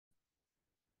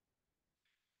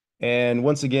And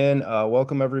once again,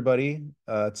 welcome everybody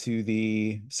to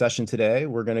the session today.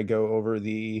 We're going to go over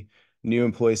the new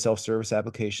employee self-service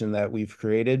application that we've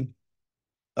created.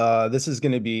 This is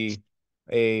going to be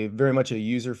a very much a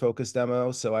user-focused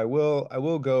demo, so I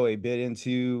will go a bit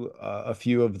into a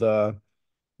few of the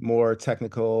more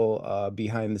technical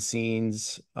behind the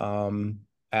scenes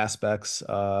aspects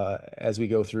as we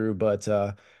go through, but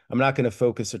I'm not going to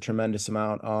focus a tremendous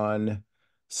amount on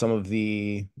some of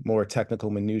the more technical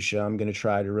minutia. I'm going to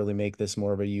try to really make this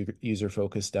more of a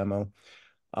user-focused demo.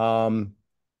 Um,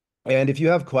 and if you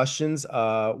have questions,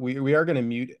 we are going to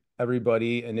mute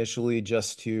everybody initially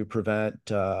just to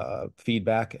prevent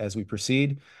feedback as we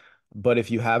proceed. But if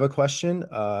you have a question,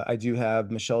 I do have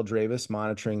Michelle Dravis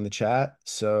monitoring the chat.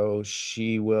 So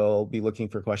she will be looking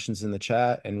for questions in the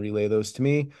chat and relay those to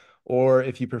me. Or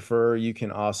if you prefer, you can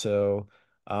also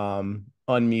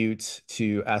unmute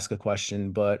to ask a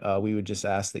question. But we would just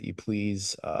ask that you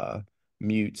please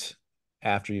mute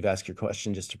after you've asked your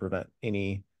question just to prevent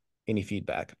any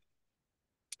feedback.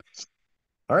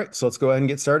 All right, so let's go ahead and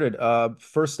get started.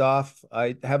 First off,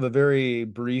 I have a very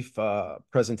brief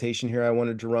presentation here I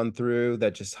wanted to run through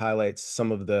that just highlights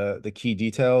some of the key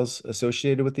details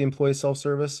associated with the employee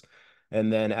self-service.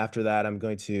 And then after that, I'm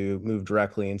going to move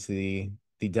directly into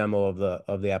the demo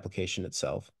of the application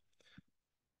itself.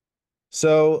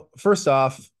 So first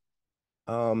off,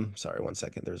 sorry, one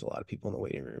second. There's a lot of people in the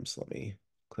waiting room, so let me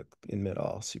click admit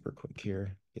all super quick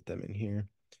here, get them in here.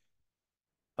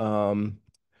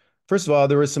 First of all,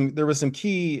 there was some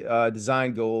key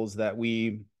design goals that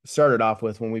we started off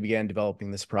with when we began developing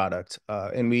this product,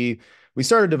 and we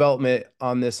started development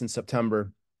on this in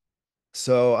September.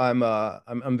 So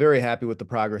I'm very happy with the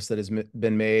progress that has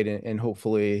been made, and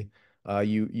hopefully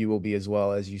you will be as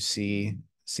well as you see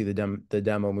the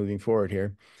demo moving forward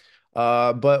here.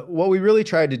 But what we really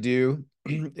tried to do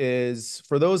is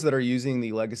for those that are using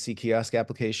the legacy kiosk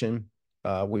application,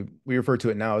 we refer to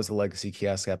it now as the legacy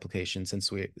kiosk application since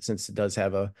it does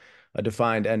have a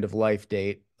defined end of life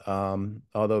date.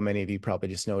 Although many of you probably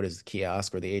just know it as the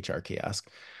kiosk or the HR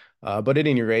kiosk. But at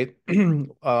any rate,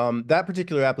 that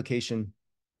particular application,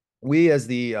 we as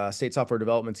the state software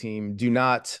development team do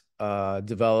not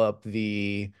develop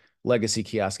the legacy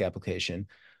kiosk application.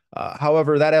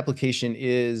 However, that application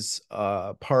is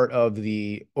part of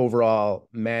the overall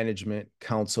management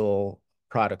council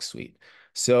product suite.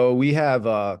 So we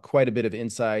have quite a bit of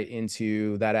insight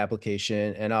into that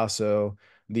application and also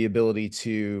the ability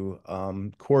to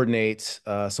coordinate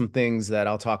some things that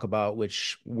I'll talk about,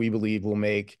 which we believe will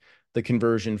make the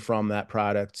conversion from that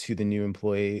product to the new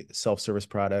employee self-service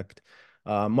product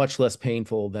much less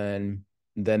painful than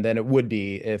it would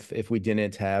be if we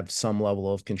didn't have some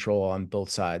level of control on both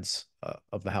sides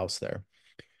of the house there.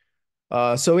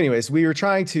 So anyways, we were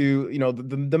trying to,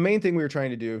 the main thing we were trying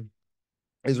to do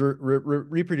is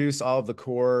reproduce all of the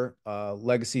core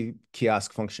legacy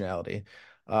kiosk functionality.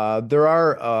 There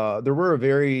were a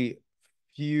very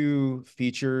few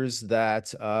features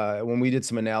that when we did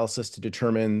some analysis to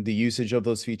determine the usage of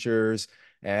those features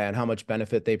and how much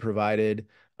benefit they provided,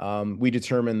 we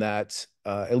determined that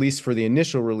at least for the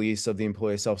initial release of the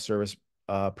employee self-service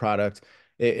product,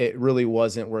 it really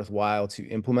wasn't worthwhile to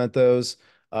implement those.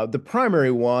 The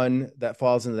primary one that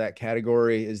falls into that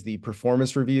category is the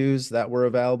performance reviews that were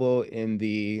available in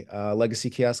the legacy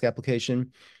kiosk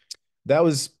application. That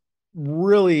was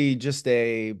really just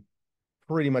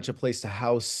pretty much a place to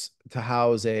house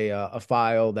a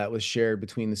file that was shared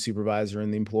between the supervisor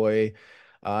and the employee.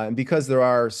 And because there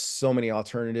are so many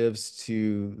alternatives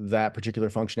to that particular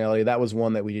functionality, that was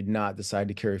one that we did not decide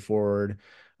to carry forward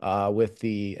with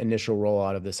the initial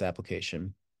rollout of this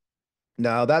application.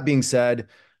 Now, that being said,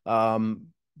 when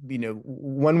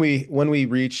we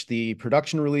reach the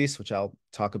production release, which I'll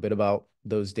talk a bit about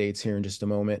those dates here in just a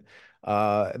moment,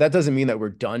 that doesn't mean that we're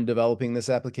done developing this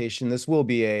application. This will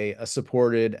be a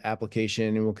supported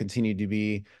application and will continue to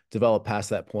be developed past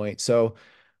that point. So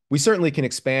we certainly can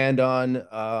expand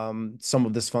on some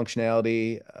of this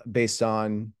functionality based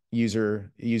on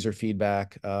user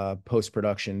feedback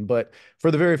post-production. But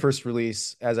for the very first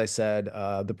release, as I said,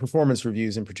 the performance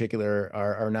reviews in particular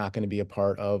are not going to be a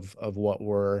part of what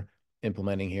we're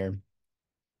implementing here.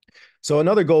 So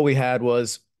another goal we had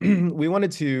was we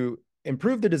wanted to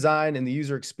improve the design and the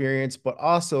user experience, but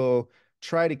also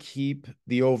try to keep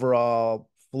the overall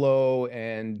flow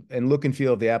and look and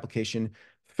feel of the application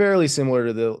fairly similar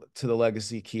to the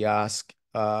legacy kiosk.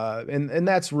 And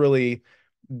that's really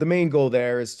the main goal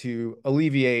there, is to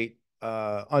alleviate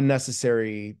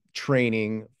unnecessary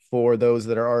training for those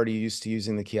that are already used to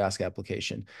using the kiosk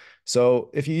application. So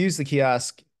if you use the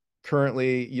kiosk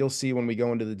currently, you'll see when we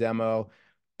go into the demo,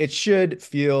 it should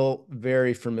feel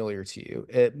very familiar to you.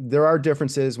 There are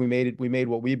differences. We made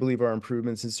what we believe are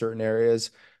improvements in certain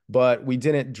areas, but we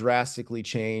didn't drastically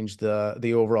change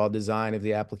the overall design of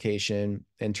the application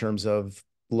in terms of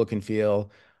look and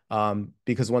feel.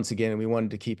 Because once again, we wanted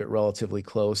to keep it relatively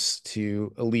close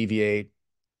to alleviate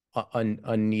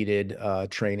unneeded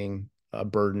training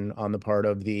burden on the part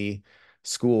of the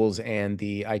schools and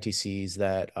the ITCs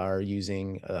that are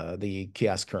using the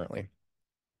kiosk currently.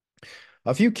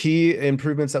 A few key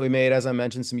improvements that we made, as I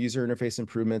mentioned, some user interface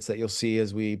improvements that you'll see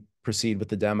as we proceed with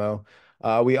the demo.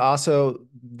 We also,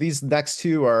 these next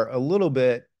two are a little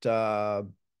bit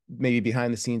maybe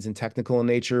behind the scenes and technical in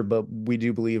nature, but we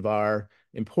do believe are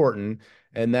important.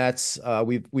 And that's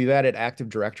we've added Active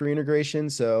Directory integration.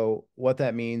 So what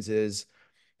that means is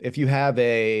if you have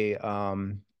a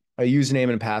username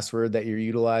and password that you're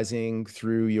utilizing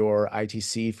through your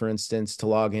ITC, for instance, to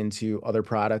log into other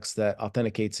products that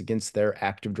authenticates against their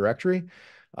Active Directory,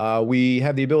 we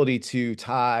have the ability to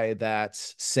tie that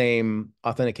same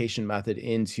authentication method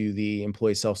into the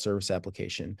employee self-service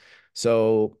application.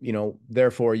 So,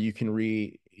 therefore you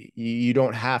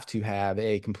don't have to have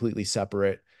a completely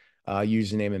separate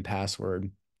username and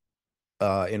password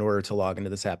in order to log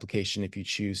into this application if you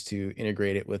choose to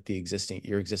integrate it with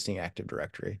your existing Active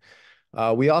Directory.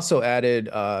 We also added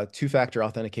two-factor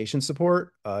authentication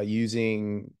support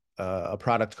using a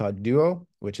product called Duo,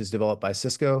 which is developed by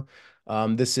Cisco.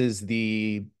 This is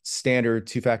the standard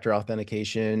two-factor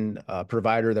authentication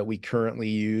provider that we currently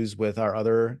use with our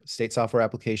other state software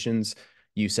applications,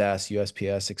 USAS,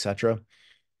 USPS, etc.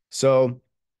 So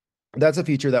that's a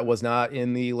feature that was not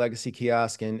in the legacy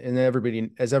kiosk, and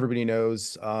as everybody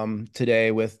knows,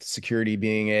 today with security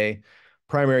being a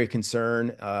primary concern,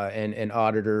 and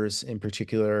auditors in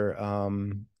particular,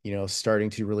 starting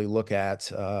to really look at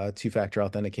two-factor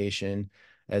authentication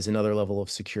as another level of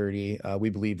security, we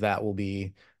believe that will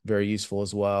be very useful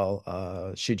as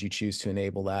well. Should you choose to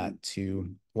enable that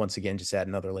to once again just add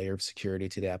another layer of security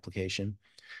to the application.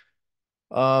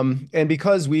 And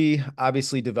because we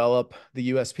obviously develop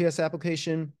the USPS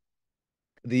application,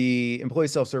 the employee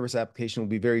self-service application will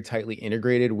be very tightly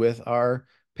integrated with our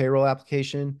payroll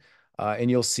application. And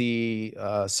you'll see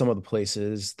some of the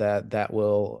places that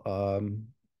will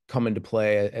come into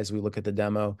play as we look at the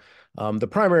demo. The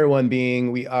primary one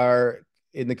being we are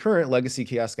in the current legacy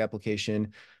kiosk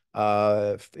application.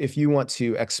 If you want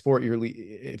to export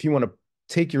if you want to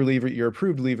take your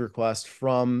approved leave request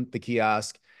from the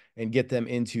kiosk and get them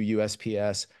into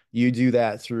USPS, you do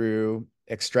that through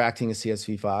extracting a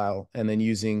CSV file and then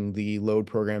using the load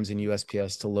programs in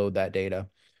USPS to load that data.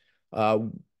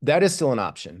 That is still an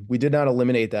option. We did not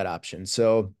eliminate that option.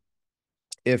 So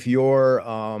if your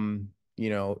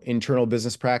internal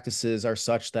business practices are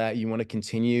such that you want to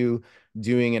continue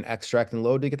doing an extract and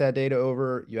load to get that data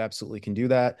over, you absolutely can do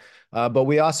that. But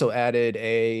we also added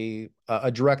a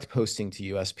direct posting to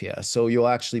USPS. So you'll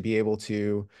actually be able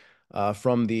to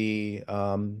from the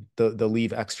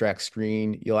leave extract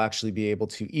screen, you'll actually be able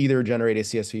to either generate a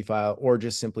CSV file or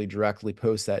just simply directly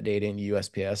post that data in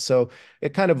USPS. So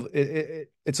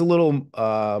it's a little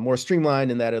more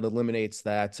streamlined in that it eliminates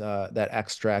that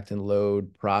extract and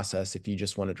load process. If you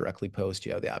just want to directly post,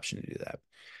 you have the option to do that.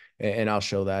 And I'll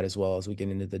show that as well as we get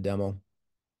into the demo.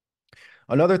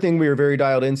 Another thing we were very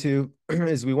dialed into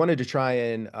is we wanted to try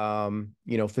and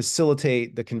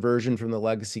facilitate the conversion from the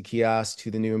legacy kiosk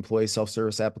to the new employee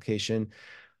self-service application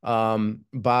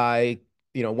by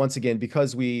once again,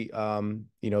 because we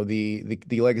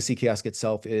the legacy kiosk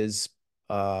itself is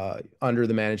under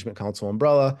the management council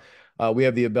umbrella. We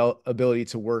have the ability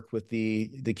to work with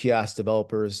the kiosk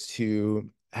developers to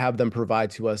have them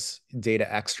provide to us data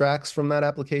extracts from that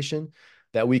application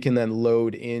that we can then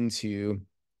load into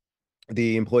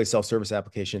the employee self-service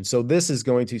application. So this is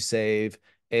going to save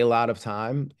a lot of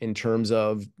time in terms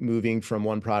of moving from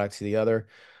one product to the other,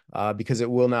 because it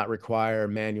will not require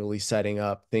manually setting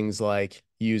up things like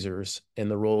users and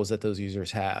the roles that those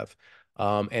users have,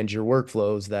 and your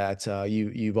workflows that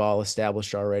you've all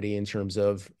established already in terms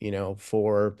of,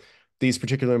 for these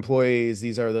particular employees,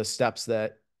 these are the steps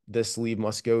that this leave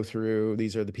must go through.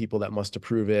 These are the people that must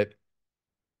approve it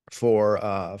for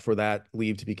that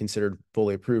leave to be considered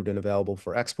fully approved and available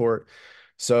for export.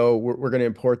 So we're going to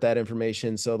import that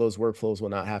information so those workflows will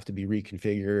not have to be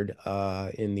reconfigured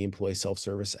in the employee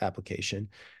self-service application.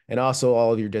 And also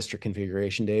all of your district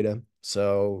configuration data.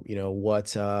 So,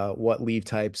 what leave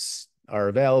types are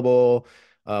available,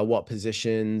 what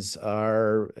positions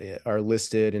are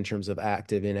listed in terms of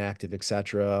active, inactive,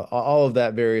 etc. All of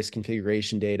that various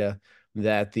configuration data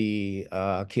that the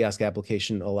kiosk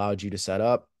application allowed you to set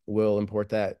up we'll import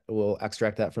that, we'll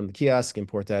extract that from the kiosk,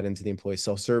 import that into the employee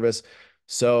self-service.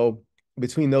 So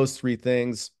between those three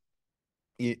things,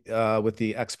 with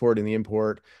the export and the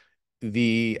import,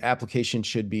 the application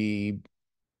should be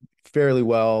fairly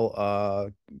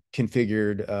well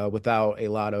configured without a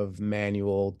lot of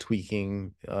manual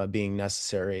tweaking being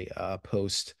necessary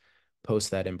post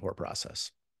that import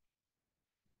process.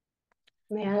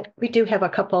 Matt, we do have a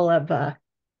couple of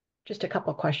just a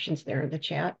couple questions there in the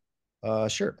chat.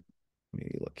 Sure.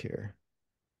 Maybe look here.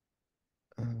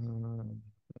 Um,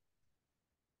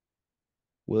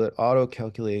 will it auto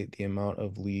calculate the amount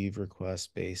of leave requests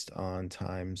based on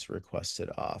times requested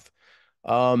off?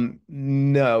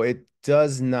 No, it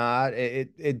does not.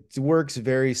 It works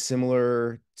very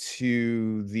similar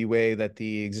to the way that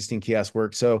the existing kiosk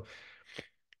works. So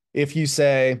if you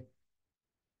say,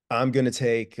 I'm going to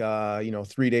take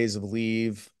 3 days of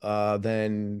leave,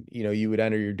 then you would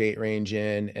enter your date range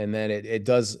in, and then it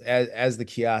does, as the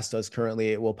kiosk does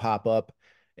currently, it will pop up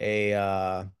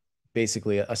a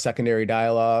basically a secondary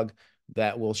dialogue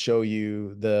that will show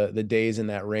you the days in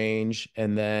that range,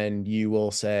 and then you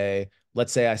will say,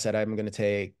 let's say I said I'm going to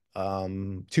take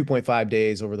 2.5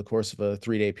 days over the course of a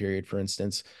 3-day period, for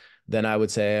instance. Then I would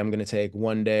say I'm going to take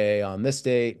 1 day on this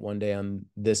date, 1 day on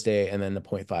this day, and then the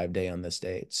 0.5 day on this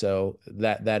date. So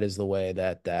that is the way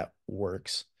that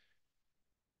works.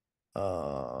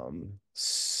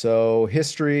 So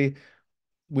history,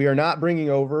 we are not bringing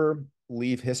over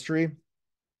leave history.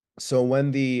 So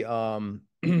when the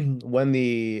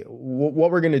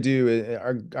what we're going to do,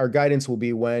 our guidance will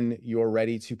be when you're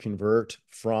ready to convert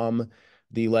from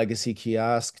the legacy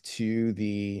kiosk to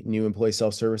the new employee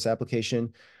self-service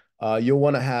application. You'll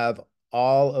want to have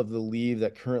all of the leave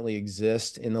that currently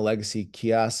exists in the legacy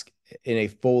kiosk in a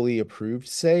fully approved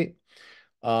state.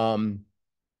 And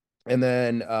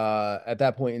then at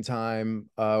that point in time,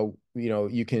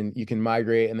 you can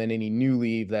migrate, and then any new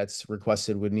leave that's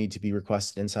requested would need to be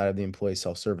requested inside of the employee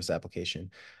self-service application.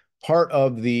 Part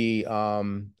of the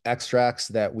extracts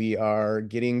that we are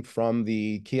getting from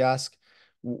the kiosk,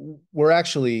 we're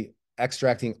actually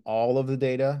extracting all of the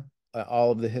data,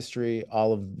 all of the history,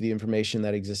 all of the information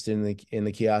that existed in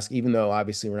the kiosk, even though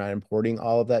obviously we're not importing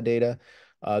all of that data.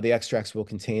 The extracts will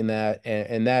contain that,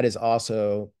 and that is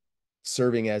also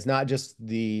serving as not just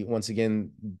once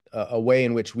again, a way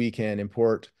in which we can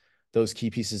import those key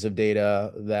pieces of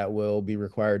data that will be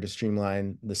required to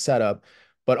streamline the setup,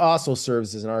 but also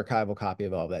serves as an archival copy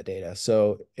of all of that data.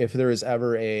 So if there is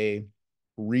ever a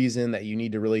reason that you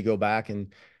need to really go back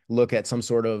and look at some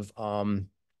sort of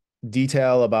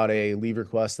detail about a leave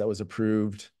request that was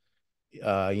approved,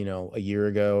 a year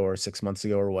ago or 6 months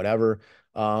ago or whatever,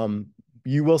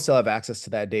 you will still have access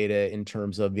to that data in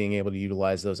terms of being able to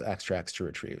utilize those extracts to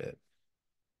retrieve it.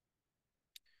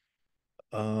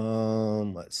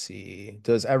 Let's see.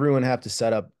 Does everyone have to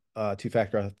set up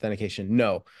two-factor authentication?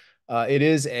 No. It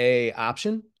is a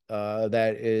option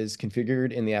that is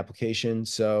configured in the application,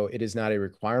 so it is not a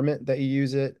requirement that you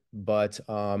use it, but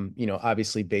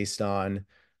obviously based on,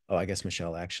 oh, I guess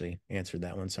Michelle actually answered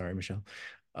that one. Sorry, Michelle.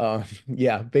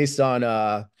 Yeah, based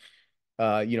on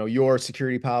your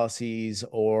security policies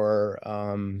or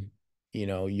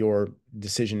your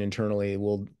decision internally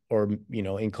will, or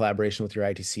in collaboration with your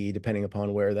ITC, depending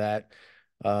upon where that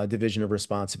division of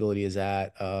responsibility is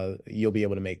at, you'll be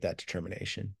able to make that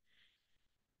determination.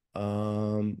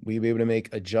 Will you be able to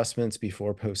make adjustments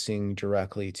before posting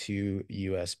directly to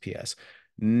USPS?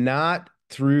 Not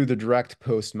through the direct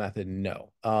post method,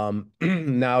 no.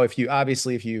 Now, if you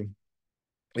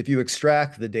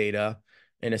extract the data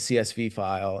in a CSV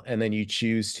file and then you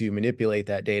choose to manipulate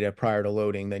that data prior to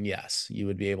loading, then yes, you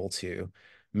would be able to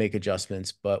make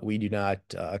adjustments. But we do not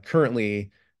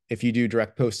currently, if you do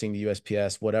direct posting to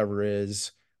USPS,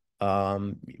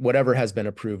 whatever has been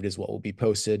approved is what will be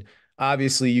posted.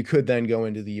 Obviously, you could then go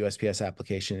into the USPS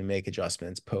application and make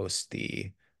adjustments post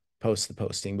the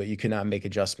posting, but you cannot make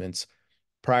adjustments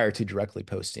prior to directly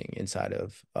posting inside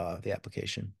of the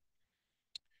application.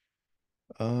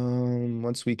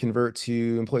 Once we convert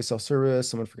to employee self-service,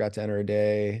 someone forgot to enter a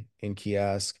day in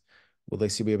kiosk. Will they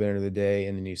still be able to enter the day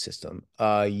in the new system?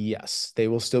 Yes, they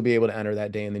will still be able to enter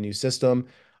that day in the new system.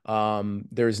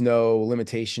 There's no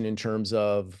limitation in terms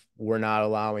of we're not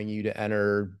allowing you to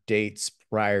enter dates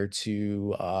prior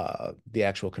to the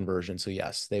actual conversion. So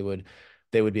yes, they would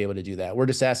be able to do that. We're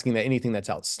just asking that anything that's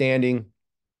outstanding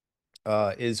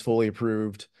is fully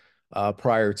approved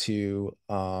prior to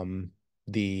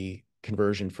the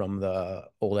conversion from the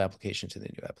old application to the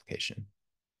new application.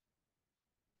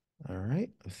 All right,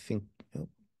 I think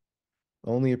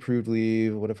only approved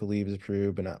leave. What if a leave is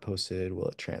approved but not posted? Will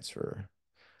it transfer?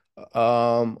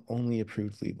 Only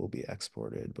approved leave will be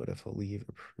exported, but if a leave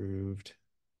approved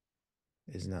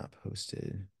is not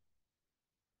posted,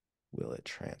 will it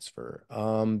transfer?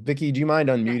 Vicky, do you mind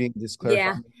Yeah. unmuting? Just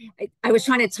clarify. Yeah. I was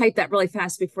trying to type that really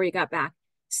fast before you got back.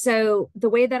 So the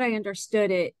way that I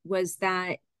understood it was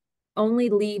that only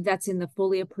leave that's in the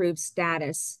fully approved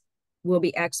status will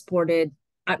be exported,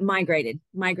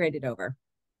 migrated over.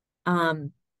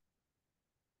 Um,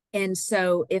 and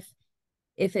so if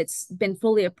it's been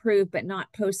fully approved but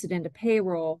not posted into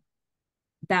payroll,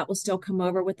 that will still come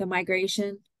over with the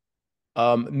migration.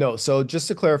 No, so just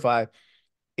to clarify,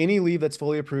 any leave that's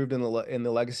fully approved in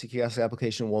the legacy kiosk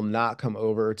application will not come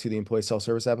over to the employee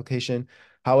self-service application.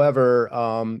 However,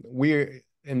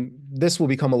 and this will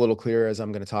become a little clearer as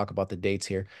I'm going to talk about the dates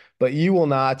here, but you will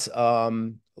not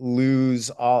lose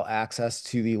all access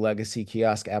to the legacy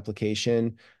kiosk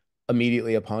application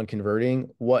immediately upon converting.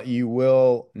 What you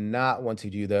will not want to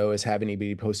do though is have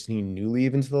anybody post any new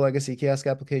leave into the legacy kiosk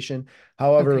application.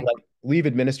 However, Okay. like leave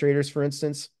administrators, for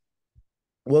instance,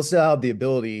 we'll still have the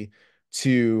ability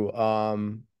to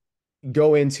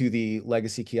go into the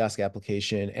legacy kiosk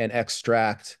application and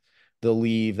extract the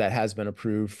leave that has been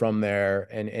approved from there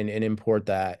and import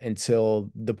that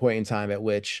until the point in time at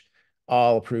which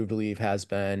all approved leave has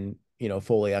been,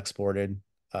 fully exported.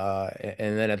 And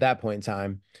then at that point in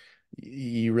time,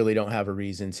 you really don't have a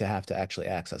reason to have to actually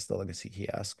access the legacy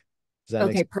kiosk. Does that make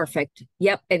Okay, sense? perfect.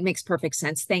 Yep, it makes perfect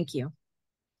sense. Thank you.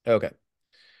 Okay.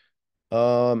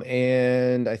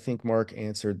 And I think Mark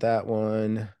answered that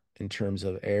one in terms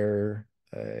of error,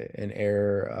 an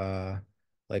error,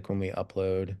 like when we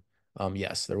upload.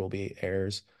 Yes, there will be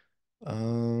errors.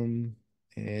 And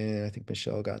I think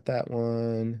Michelle got that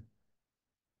one.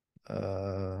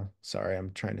 Sorry,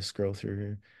 I'm trying to scroll through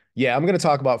here. Yeah, I'm going to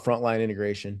talk about frontline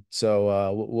integration.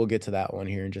 So, we'll get to that one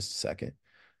here in just a second.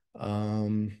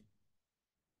 Uh,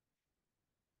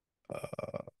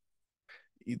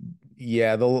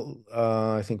 Yeah,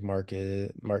 I think Mark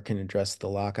can address the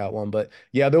lockout one, but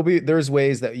yeah, there's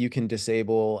ways that you can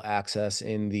disable access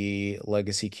in the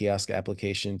legacy kiosk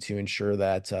application to ensure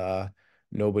that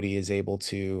nobody is able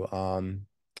to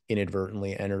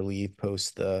inadvertently enter leave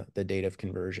post the date of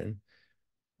conversion.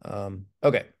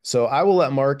 Okay, so I will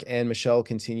let Mark and Michelle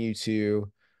continue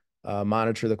to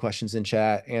monitor the questions in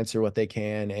chat, answer what they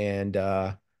can,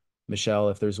 and Michelle,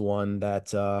 if there's one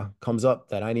that comes up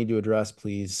that I need to address,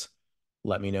 please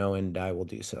let me know and I will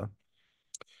do so.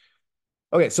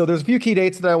 Okay, so there's a few key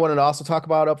dates that I wanted to also talk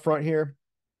about up front here.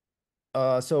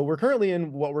 So we're currently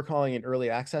in what we're calling an early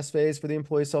access phase for the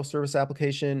employee self-service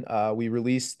application. We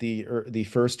released the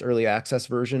first early access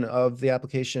version of the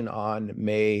application on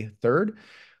May 3rd.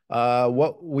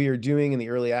 What we are doing in the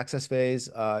early access phase,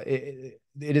 it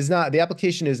is not, the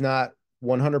application is not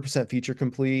 100% feature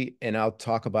complete, and I'll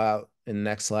talk about in the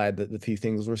next slide the few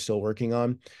things we're still working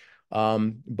on.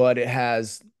 But it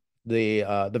has the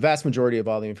vast majority of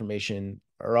all the information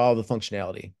or all the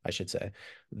functionality, I should say,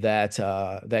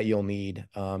 that you'll need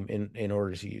in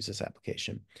order to use this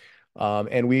application.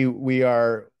 And we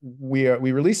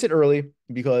released it early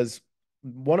because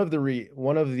one of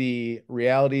the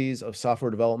realities of software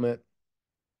development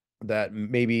that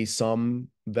maybe some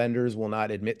vendors will not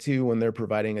admit to when they're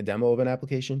providing a demo of an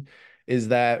application is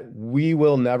that we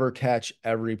will never catch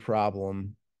every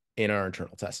problem in our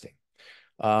internal testing.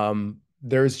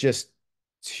 There's just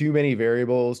too many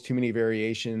variables, too many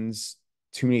variations,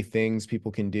 too many things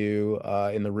people can do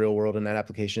in the real world in that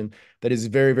application that is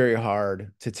very, very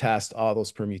hard to test all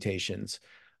those permutations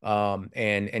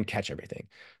and catch everything.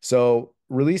 So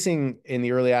releasing in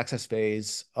the early access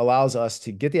phase allows us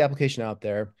to get the application out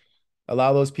there,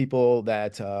 allow those people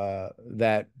that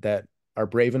are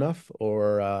brave enough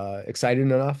or excited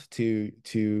enough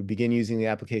to begin using the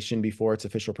application before its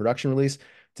official production release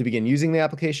to begin using the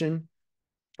application.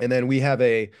 And then we have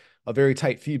a very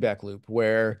tight feedback loop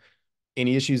where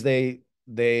any issues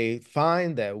they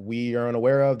find that we are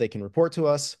unaware of, they can report to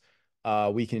us.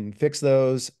 We can fix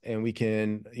those and we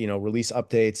can, release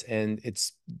updates. And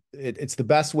it's the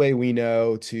best way we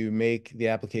know to make the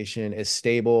application as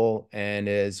stable and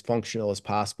as functional as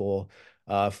possible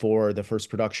for the first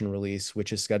production release,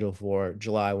 which is scheduled for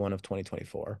July 1 of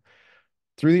 2024.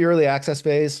 Through the early access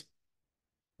phase,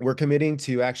 we're committing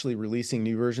to actually releasing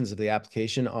new versions of the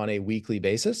application on a weekly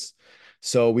basis.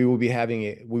 So we will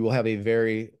have a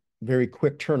very, very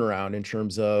quick turnaround in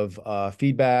terms of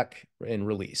feedback and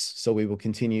release. So we will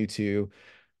continue to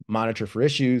monitor for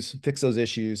issues, fix those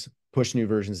issues, push new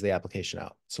versions of the application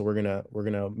out. So we're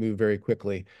gonna move very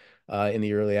quickly in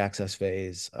the early access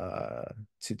phase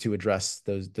to address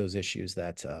those issues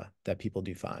that people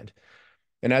do find.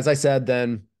 And as I said,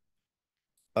 then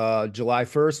July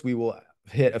 1st, we will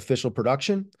hit official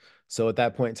production. So at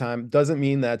that point in time, doesn't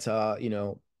mean that,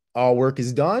 all work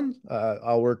is done.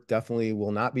 All work definitely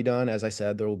will not be done. As I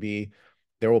said, there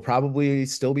will probably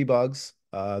still be bugs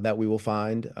that we will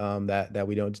find that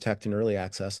we don't detect in early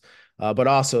access. But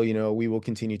also, we will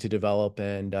continue to develop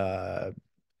and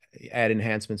add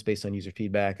enhancements based on user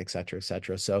feedback, et cetera, et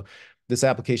cetera. So this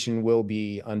application will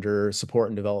be under support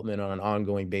and development on an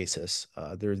ongoing basis.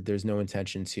 There's no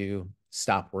intention to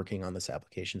stop working on this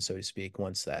application, so to speak,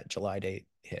 once that July date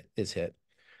is hit.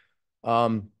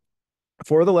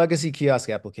 For the legacy kiosk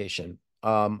application,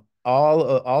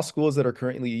 all schools that are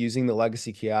currently using the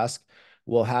legacy kiosk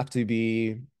will have to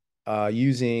be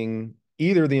using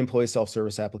either the employee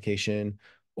self-service application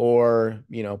or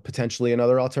potentially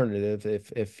another alternative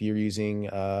if you're using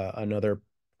another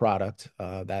product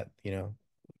that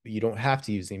you don't have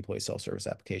to use the employee self-service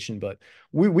application, but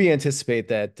we anticipate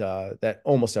that that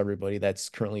almost everybody that's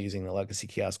currently using the legacy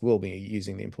kiosk will be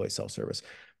using the employee self-service.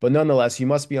 But nonetheless, you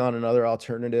must be on another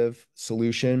alternative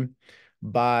solution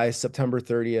by September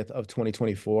 30th of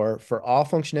 2024 for all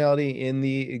functionality in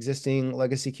the existing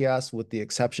legacy kiosk, with the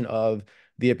exception of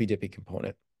the Ippy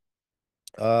component.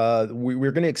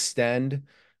 We're going to extend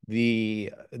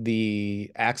the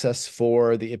access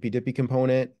for the Ippy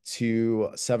component to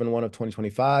 7/1 of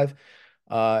 2025.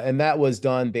 And that was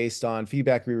done based on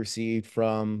feedback we received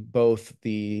from both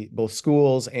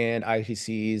schools and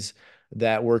ITCs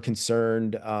that were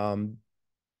concerned,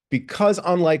 because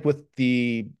unlike with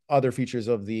the other features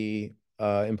of the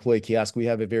employee kiosk, we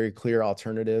have a very clear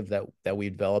alternative that we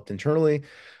developed internally.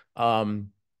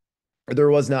 There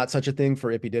was not such a thing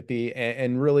for Ippy,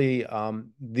 and really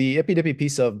the Ippy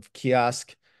piece of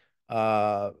kiosk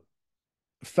felt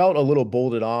a little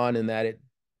bolted on in that it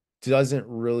doesn't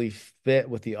really fit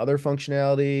with the other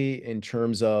functionality in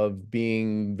terms of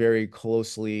being very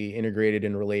closely integrated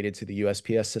and related to the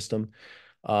USPS system.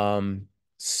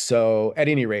 So at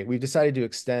any rate, we've decided to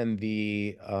extend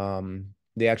the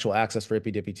actual access for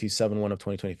Ippy to 7/1 of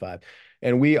 2025.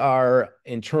 And we are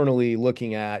internally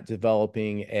looking at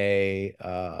developing a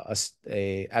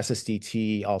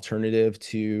SSDT alternative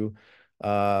to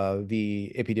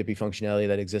the Ippy functionality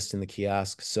that exists in the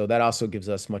kiosk. So that also gives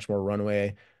us much more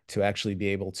runway to actually be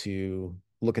able to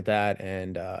look at that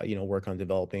and work on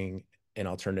developing an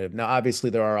alternative. Now,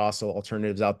 obviously, there are also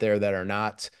alternatives out there that are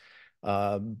not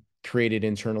created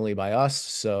internally by us.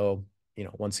 So,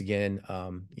 once again,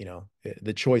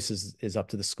 the choice is up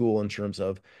to the school in terms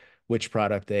of which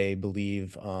product they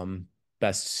believe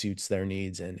best suits their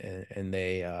needs and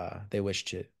they wish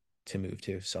to move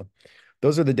to. So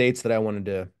those are the dates that I wanted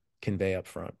to convey up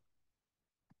front.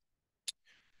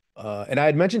 And I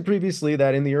had mentioned previously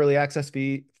that in the early access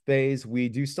phase, we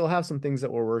do still have some things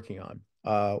that we're working on.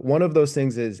 One of those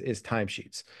things is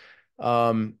timesheets.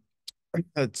 The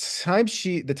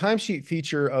timesheet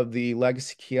feature of the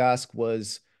legacy kiosk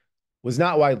was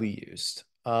not widely used.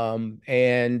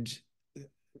 And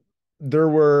there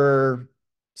were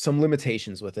some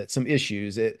limitations with it, some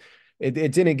issues. It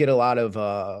didn't get a lot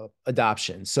of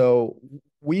adoption. So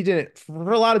we didn't,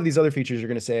 for a lot of these other features you're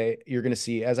going to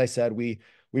see, as I said, we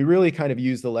really kind of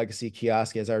use the legacy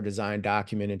kiosk as our design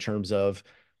document in terms of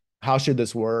how should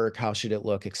this work, how should it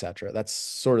look, et cetera. That's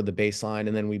sort of the baseline.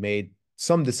 And then we made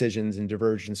some decisions and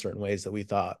diverged in certain ways that we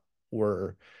thought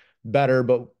were better,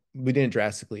 but we didn't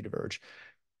drastically diverge.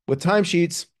 With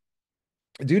timesheets,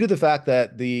 due to the fact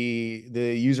that the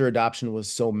user adoption was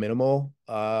so minimal,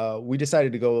 we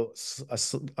decided to go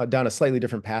down a slightly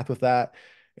different path with that.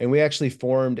 And we actually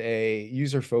formed a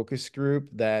user focus group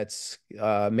that's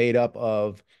made up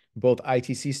of both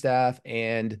ITC staff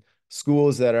and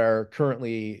schools that are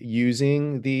currently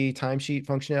using the timesheet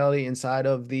functionality inside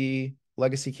of the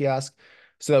legacy kiosk,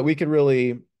 so that we could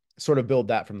really sort of build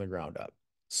that from the ground up.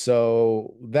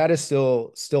 So that is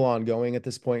still ongoing at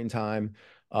this point in time.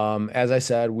 As I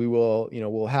said,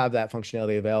 we'll have that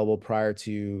functionality available prior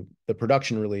to the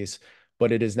production release,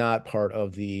 but it is not part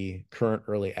of the current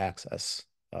early access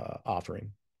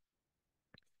offering.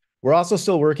 We're also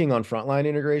still working on Frontline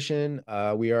integration.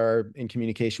 We are in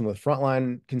communication with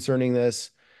Frontline concerning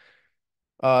this.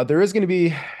 There is going to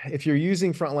be, if you're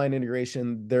using Frontline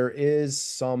integration, there is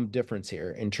some difference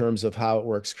here in terms of how it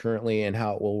works currently and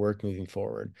how it will work moving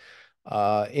forward.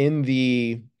 In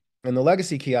the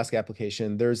legacy kiosk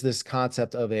application, there's this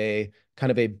concept of a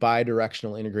kind of a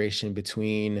bi-directional integration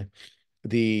between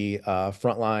the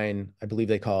Frontline, I believe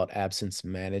they call it absence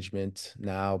management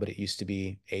now, but it used to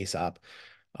be ASAP.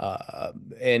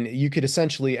 And you could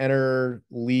essentially enter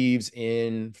leaves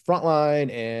in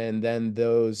Frontline, and then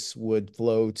those would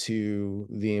flow to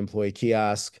the employee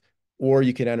kiosk or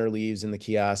you could enter leaves in the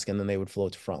kiosk and then they would flow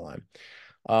to Frontline.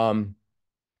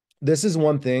 This is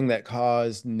one thing that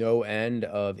caused no end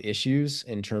of issues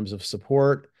in terms of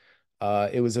support.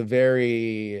 It was a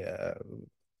very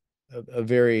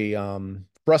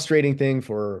frustrating thing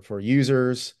for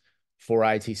users, for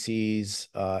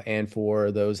ITCs, and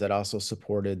for those that also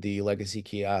supported the legacy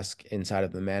kiosk inside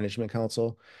of the management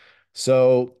council.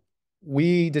 So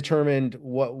we determined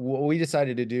what we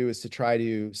decided to do is to try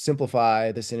to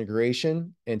simplify this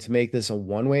integration and to make this a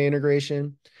one-way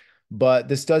integration. But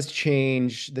this does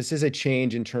change. This is a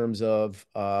change in terms of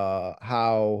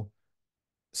how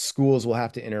schools will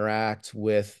have to interact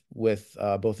with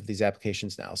both of these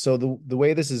applications now. So the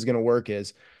way this is going to work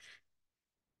is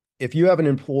if you have an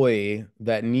employee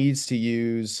that needs to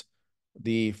use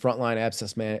the Frontline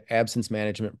absence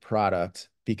management product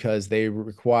because they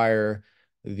require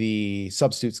the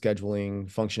substitute scheduling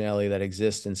functionality that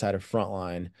exists inside of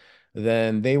Frontline,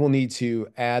 then they will need to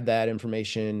add that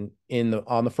information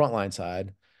on the Frontline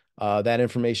side. That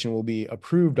information will be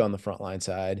approved on the Frontline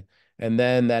side, and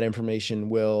then that information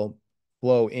will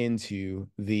flow into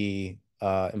the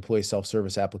employee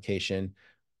self-service application,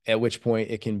 at which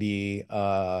point it can be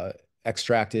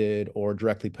extracted or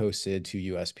directly posted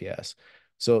to USPS.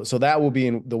 So that will be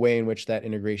the way in which that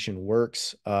integration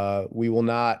works. We will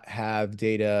not have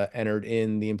data entered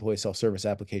in the employee self-service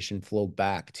application flow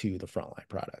back to the Frontline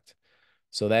product.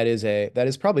 So that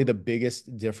is probably the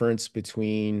biggest difference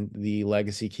between the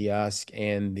legacy kiosk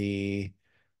and the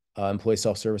employee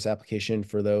self-service application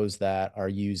for those that are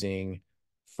using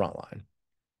Frontline.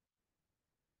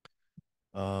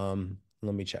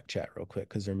 Let me check chat real quick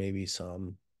because there may be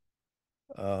some.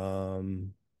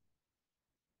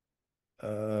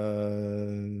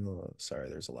 Sorry,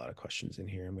 there's a lot of questions in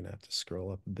here. I'm gonna have to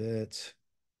scroll up a bit.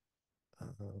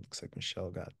 Looks like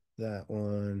Michelle got that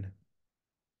one.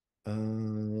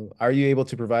 Are you able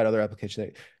to provide other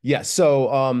applications? Yes.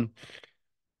 So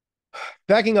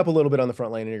backing up a little bit on the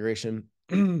Frontline integration,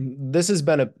 this has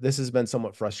been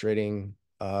somewhat frustrating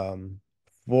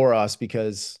for us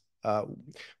because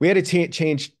we had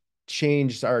to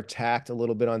change our tact a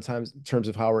little bit in terms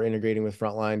of how we're integrating with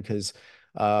Frontline because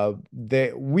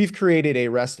we've created a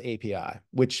REST API,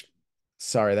 which,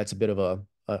 sorry, that's a bit of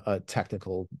a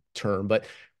technical term, but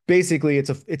basically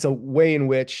it's a way in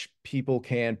which people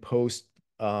can post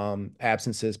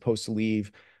absences, post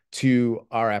leave to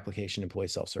our application, employee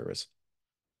self-service.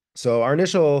 So our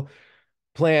initial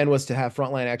plan was to have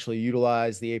Frontline actually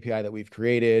utilize the API that we've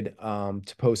created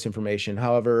to post information.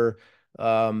 However,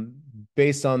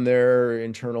 based on their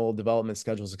internal development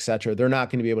schedules, et cetera, they're not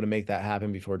going to be able to make that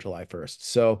happen before July 1st.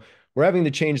 So we're having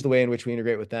to change the way in which we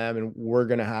integrate with them, and we're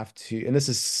going to have to, and this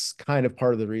is kind of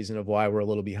part of the reason of why we're a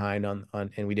little behind on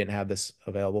and we didn't have this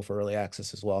available for early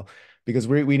access as well, because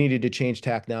we needed to change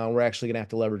tack now, and we're actually going to have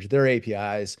to leverage their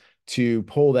APIs to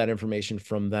pull that information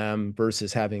from them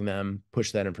versus having them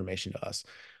push that information to us,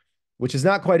 which is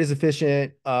not quite as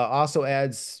efficient. Also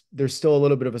there's still a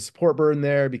little bit of a support burden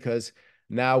there because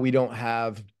now we don't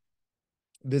have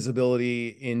full visibility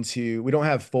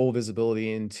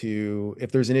into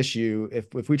if there's an issue,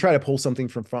 if we try to pull something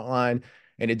from Frontline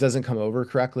and it doesn't come over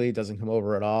correctly, it doesn't come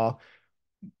over at all,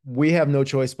 we have no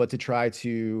choice but to try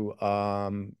to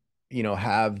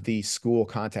have the school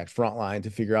contact Frontline to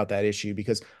figure out that issue,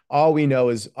 because all we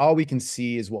can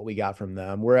see is what we got from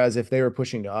them. Whereas if they were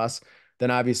pushing to us, then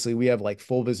obviously we have like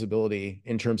full visibility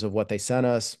in terms of what they sent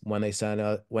us, when they sent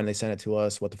it to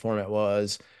us, what the format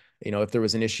was, if there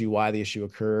was an issue, why the issue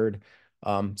occurred.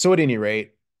 So at any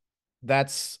rate,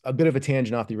 that's a bit of a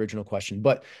tangent off the original question,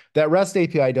 but that REST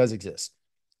API does exist.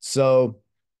 So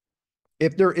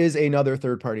if there is another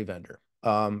third-party vendor,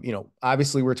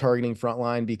 obviously we're targeting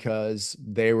Frontline because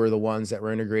they were the ones that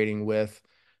were integrating with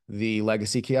the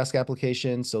legacy kiosk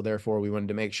application. So therefore we wanted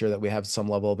to make sure that we have some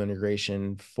level of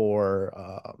integration for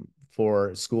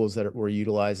schools that were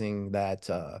utilizing that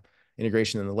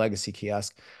integration in the legacy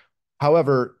kiosk.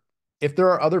 However, if there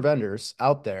are other vendors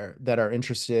out there that are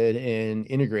interested in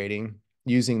integrating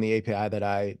using the API that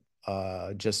I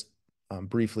just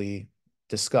briefly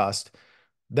discussed,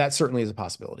 that certainly is a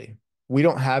possibility. We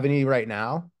don't have any right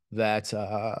now that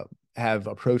have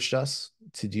approached us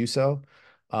to do so.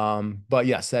 But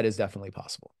yes, that is definitely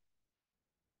possible.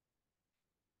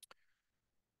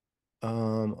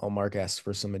 Mark asked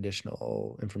for some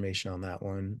additional information on that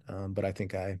one, but I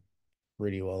think I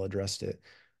pretty well addressed it.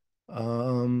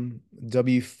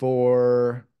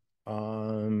 W4,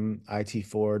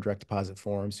 IT4, direct deposit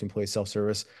forms to employee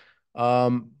self-service.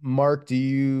 Mark,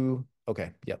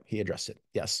 okay, yep, he addressed it.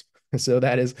 Yes. So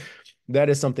that is that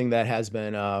is something that has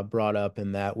been brought up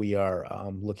and that we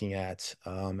are looking at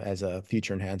as a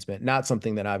future enhancement. Not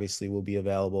something that obviously will be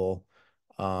available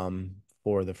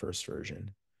for the first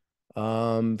version.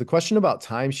 The question about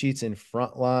timesheets in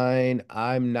Frontline,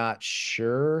 I'm not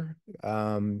sure.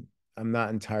 I'm not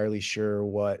entirely sure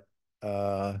what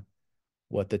the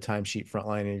timesheet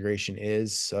Frontline integration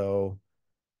is. So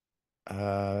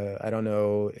I don't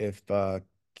know if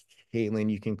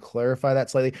Caitlin, you can clarify that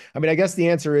slightly. I mean, I guess the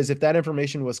answer is if that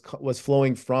information was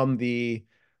flowing from the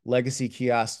legacy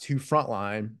kiosk to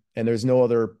Frontline, and there's no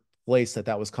other place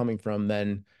that was coming from,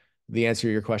 then the answer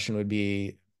to your question would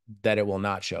be that it will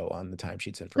not show on the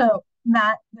timesheets in Frontline. So,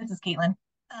 Matt, this is Caitlin.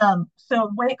 So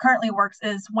the way it currently works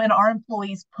is when our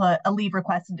employees put a leave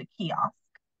request into kiosk,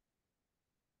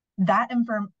 that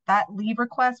leave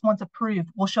request, once approved,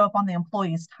 will show up on the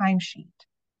employee's timesheet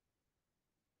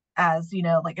as,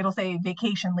 like it'll say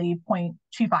vacation leave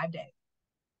 0.25 days.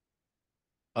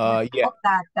 Yeah.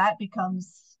 That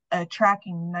becomes a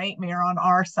tracking nightmare on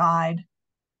our side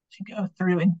to go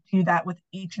through and do that with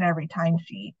each and every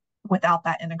timesheet without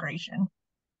that integration.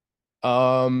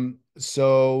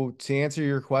 So to answer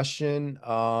your question,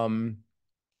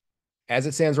 as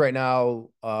it stands right now,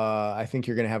 I think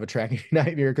you're going to have a tracking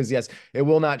nightmare because yes, it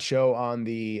will not show on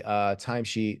the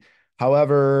timesheet.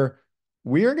 However,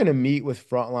 we are going to meet with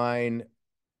Frontline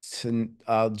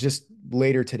just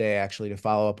later today, actually, to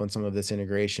follow up on some of this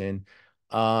integration.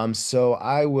 So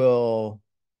I will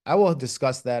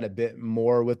discuss that a bit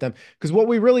more with them because what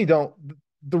we really don't,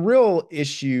 the real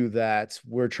issue that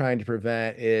we're trying to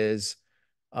prevent is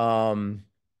the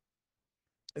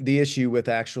issue with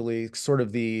actually sort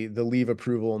of the leave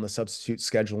approval and the substitute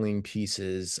scheduling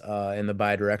pieces and the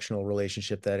bidirectional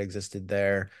relationship that existed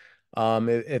there.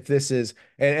 If this is,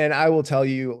 and I will tell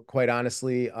you quite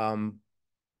honestly,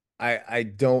 I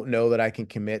don't know that I can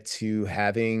commit to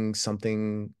having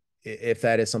something, if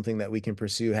that is something that we can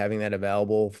pursue, having that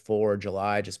available for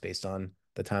July, just based on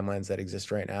the timelines that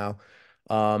exist right now.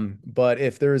 But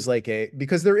if there's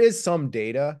because there is some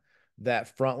data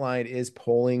that Frontline is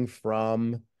pulling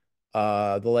from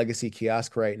the legacy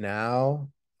kiosk right now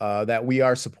that we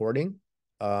are supporting.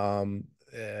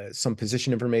 Some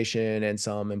position information and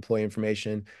some employee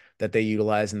information that they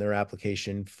utilize in their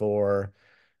application for,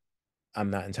 I'm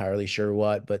not entirely sure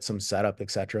what, but some setup,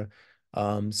 etc.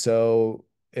 So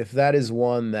if that is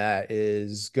one that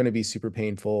is going to be super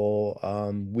painful,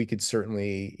 we could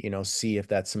certainly, see if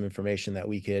that's some information that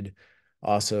we could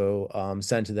also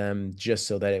send to them just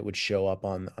so that it would show up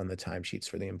on the timesheets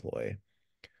for the employee.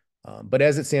 But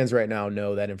as it stands right now,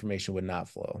 no, that information would not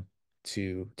flow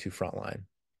to Frontline.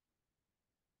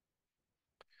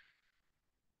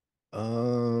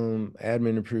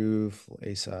 Admin approve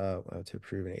ASOP to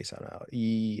approve an ASOP now.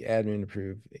 Admin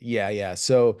approve. Yeah.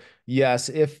 So yes,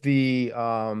 if the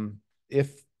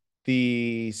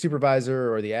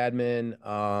supervisor or the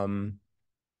admin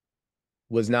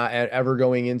was not ever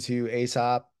going into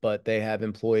ASOP, but they have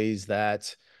employees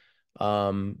that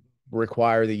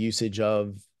require the usage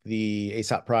of the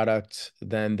ASOP product,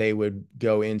 then they would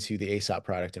go into the ASOP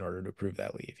product in order to approve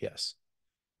that leave. Yes.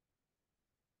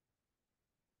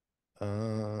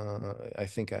 I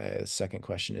think the second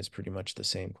question is pretty much the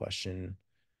same question.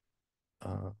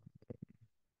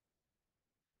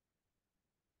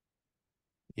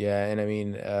 Yeah, and I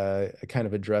mean, I kind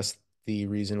of addressed the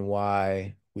reason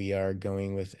why we are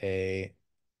going with a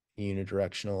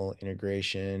unidirectional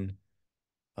integration.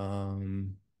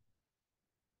 In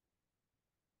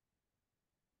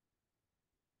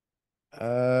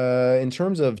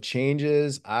terms of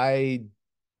changes, I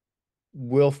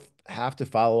will have to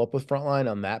follow up with Frontline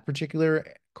on that particular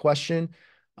question.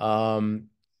 But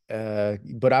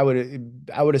I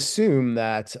would assume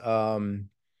that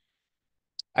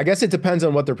I guess it depends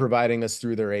on what they're providing us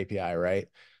through their API, right?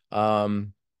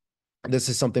 This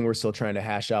is something we're still trying to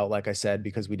hash out, like I said,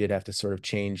 because we did have to sort of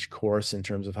change course in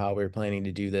terms of how we were planning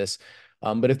to do this.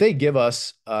 But if they give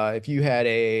us, if you had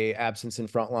a absence in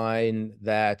Frontline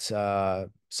that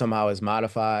somehow is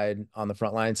modified on the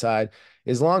Frontline side,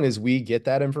 as long as we get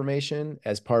that information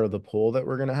as part of the pull that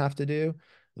we're going to have to do,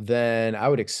 then I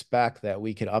would expect that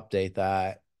we could update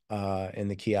that in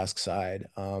the kiosk side,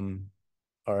 or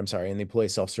I'm sorry, in the employee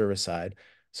self-service side.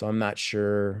 So I'm not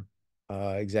sure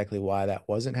exactly why that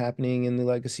wasn't happening in the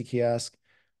legacy kiosk.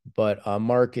 But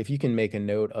Mark, if you can make a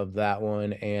note of that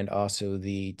one and also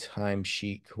the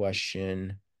timesheet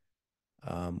question,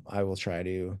 I will try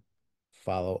to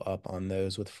follow up on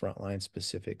those with Frontline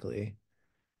specifically.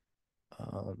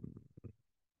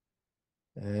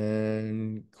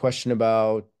 And question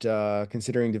about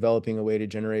considering developing a way to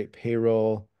generate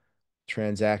payroll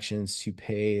transactions to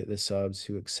pay the subs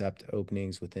who accept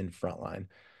openings within Frontline.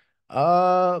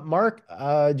 Mark,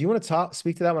 do you want to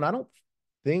speak to that one? I don't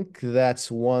think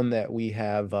that's one that we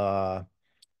have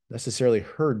necessarily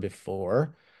heard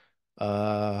before.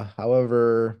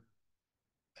 However,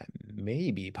 that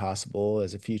may be possible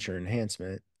as a future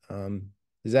enhancement.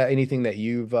 Is that anything that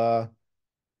you've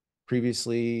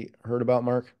previously heard about,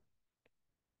 Mark?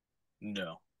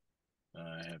 No,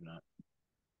 I have not.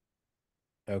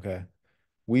 Okay.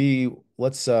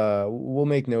 We'll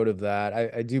make note of that.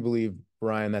 I do believe,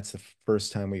 Brian, that's the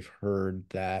first time we've heard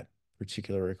that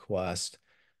particular request.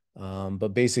 But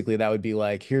basically that would be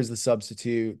like, here's the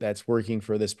substitute that's working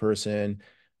for this person,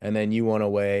 and then you want a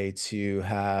way to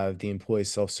have the employee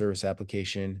self-service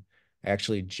application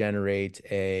actually generate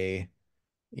a,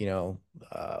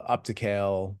 up to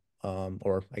Cal,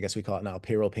 or I guess we call it now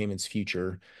payroll payments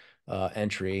future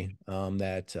entry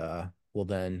that will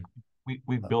then.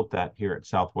 We've built that here at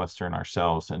Southwestern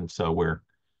ourselves, and so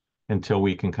until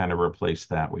we can kind of replace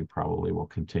that, we probably will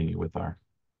continue with our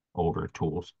older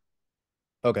tools.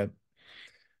 Okay.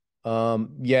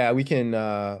 Yeah, we can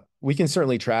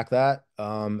certainly track that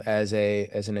as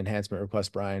an enhancement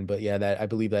request, Brian. But yeah, that I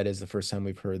believe that is the first time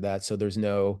we've heard that. So there's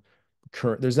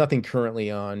nothing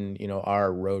currently on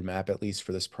our roadmap, at least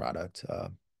for this product.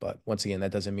 But once again,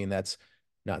 that doesn't mean that's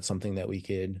not something that we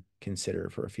could consider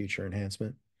for a future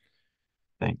enhancement.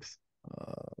 Thanks.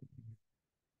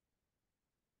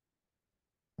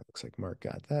 Looks like Mark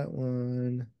got that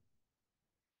one.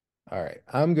 All right.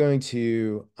 I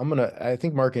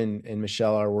think Mark and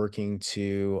Michelle are working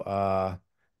to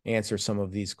answer some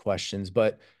of these questions,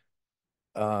 but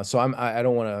so I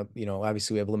don't want to,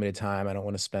 obviously we have limited time. I don't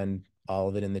want to spend all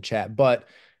of it in the chat, but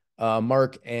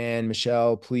Mark and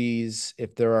Michelle, please,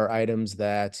 if there are items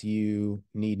that you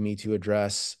need me to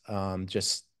address,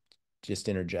 just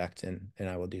interject and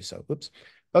I will do so. Whoops.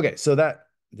 Okay. So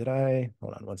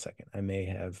hold on one second.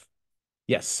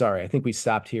 Yes, sorry. I think we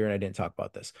stopped here and I didn't talk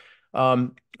about this.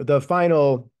 The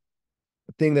final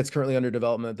thing that's currently under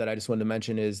development that I just wanted to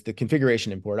mention is the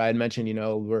configuration import. I had mentioned,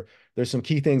 there's some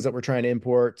key things that we're trying to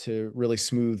import to really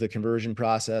smooth the conversion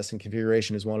process, and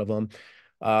configuration is one of them.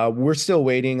 We're still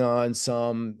waiting on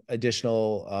some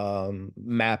additional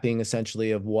mapping,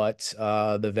 essentially, of what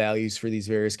the values for these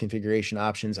various configuration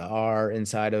options are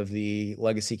inside of the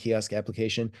legacy kiosk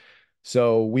application.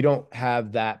 So we don't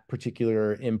have that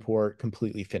particular import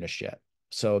completely finished yet.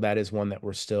 So that is one that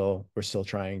we're still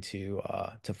trying to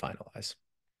finalize.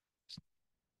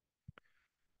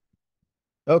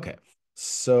 Okay,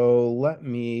 so let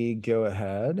me go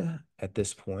ahead at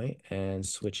this point and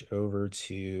switch over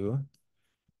to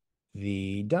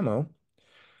the demo.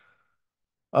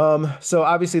 So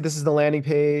obviously this is the landing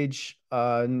page.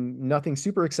 Nothing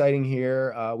super exciting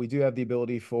here. We do have the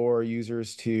ability for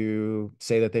users to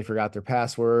say that they forgot their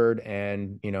password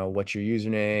and, what's your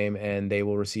username, and they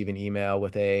will receive an email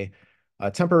with a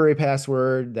temporary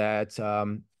password that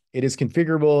it is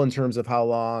configurable in terms of how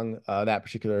long that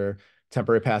particular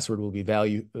temporary password will be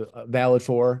valid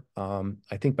for.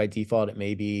 I think by default it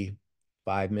may be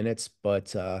 5 minutes,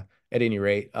 but at any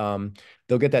rate,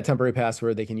 they'll get that temporary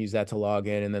password. They can use that to log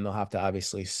in, and then they'll have to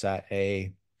obviously set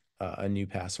a new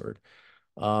password.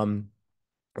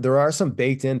 There are some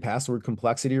baked-in password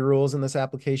complexity rules in this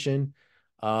application.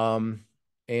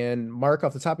 And Mark,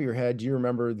 off the top of your head, do you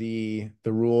remember the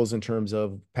rules in terms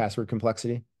of password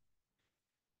complexity?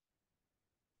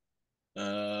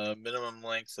 Minimum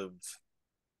length of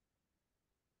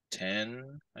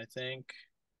 10, I think.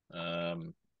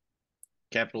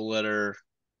 Capital letter,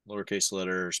 lowercase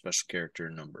letter, special character,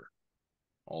 number,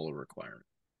 all a requirement.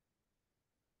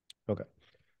 Okay.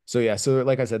 So yeah, so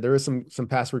like I said, there is some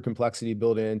password complexity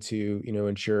built in to,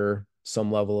 ensure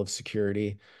some level of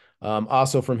security.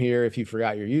 Also from here, if you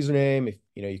forgot your username, if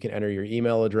you can enter your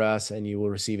email address and you will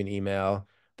receive an email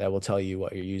that will tell you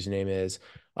what your username is.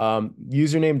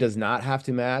 Username does not have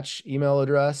to match email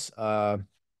address.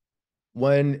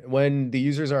 When the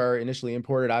users are initially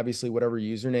imported, obviously whatever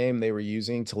username they were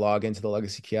using to log into the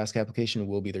legacy kiosk application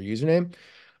will be their username.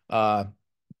 I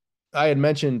had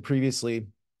mentioned previously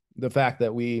the fact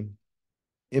that we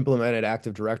implemented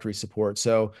Active Directory support.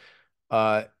 So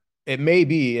it may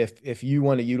be if you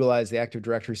want to utilize the Active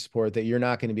Directory support that you're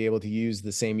not going to be able to use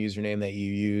the same username that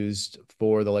you used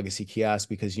for the legacy kiosk,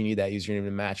 because you need that username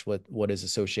to match what is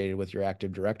associated with your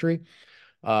Active Directory.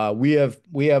 We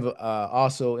have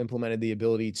also implemented the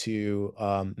ability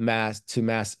to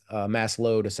mass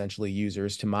load essentially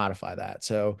users to modify that.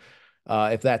 So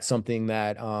if that's something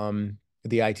that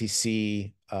the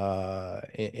ITC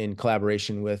in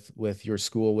collaboration with your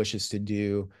school wishes to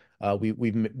do,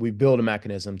 we build a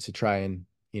mechanism to try and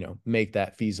make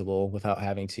that feasible without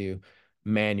having to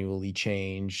manually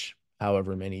change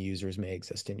however many users may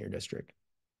exist in your district.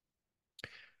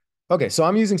 Okay, so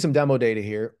I'm using some demo data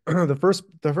here. The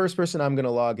first person I'm going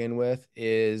to log in with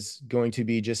is going to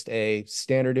be just a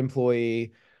standard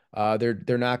employee.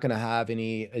 They're not going to have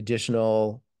any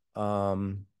additional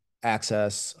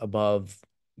access above,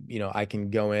 I can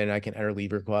go in, I can enter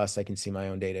leave requests, I can see my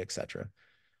own data, etc.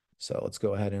 So let's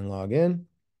go ahead and log in.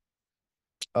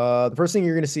 The first thing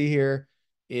you're going to see here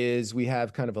is we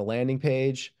have kind of a landing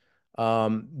page.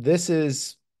 This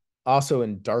is also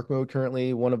in dark mode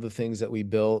currently. One of the things that we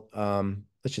built,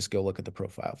 let's just go look at the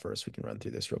profile first. We can run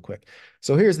through this real quick.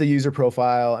 So here's the user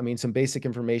profile. I mean, some basic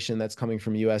information that's coming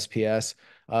from USPS.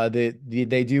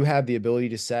 They do have the ability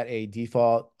to set a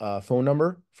default phone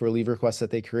number for leave requests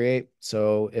that they create.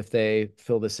 So if they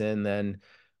fill this in, then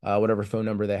whatever phone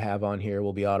number they have on here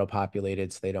will be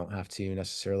auto-populated, so they don't have to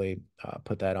necessarily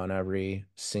put that on every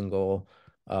single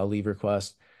leave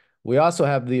request. We also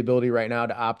have the ability right now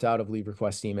to opt out of leave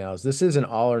request emails. This is an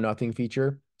all or nothing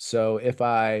feature. So if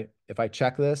I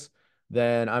check this,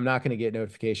 then I'm not going to get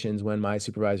notifications when my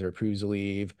supervisor approves a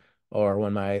leave or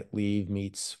when my leave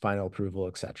meets final approval,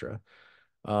 etc.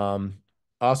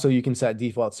 Also, you can set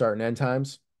default start and end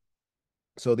times.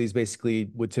 So these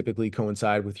basically would typically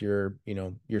coincide with your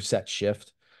set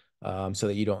shift, so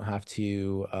that you don't have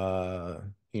to,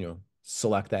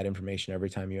 select that information every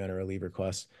time you enter a leave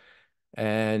request.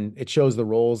 And it shows the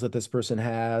roles that this person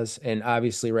has. And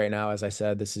obviously right now, as I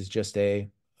said, this is just a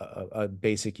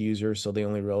basic user. So the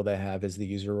only role they have is the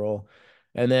user role.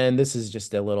 And then this is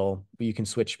just a little, you can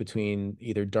switch between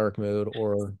either dark mode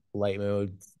or light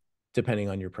mode, depending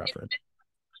on your preference.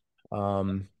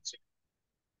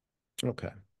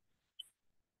 Okay.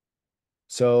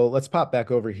 So let's pop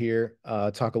back over here,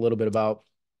 talk a little bit about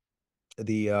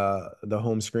the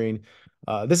home screen.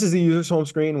 This is the user's home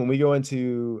screen. When we go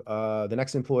into the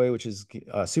next employee, which is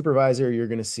supervisor, you're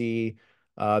going to see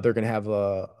they're going to have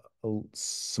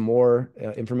some more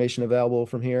information available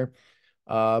from here.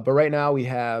 But right now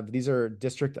these are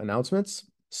district announcements.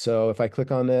 So if I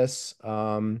click on this,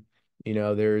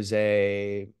 there's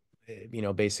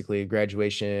basically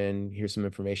graduation. Here's some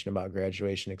information about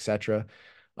graduation, etc.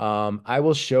 I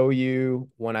will show you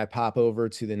when I pop over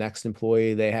to the next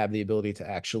employee, they have the ability to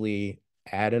actually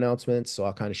add announcements. So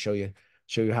I'll kind of show you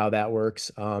how that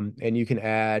works. And you can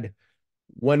add,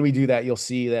 when we do that, you'll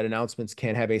see that announcements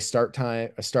can have a start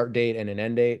date and an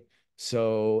end date.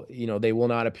 So, they will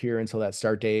not appear until that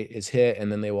start date is hit,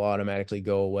 and then they will automatically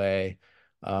go away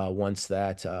once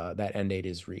that end date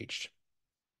is reached.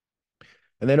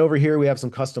 And then over here, we have some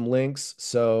custom links.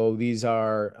 So these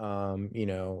are,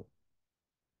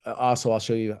 also, I'll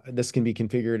show you, this can be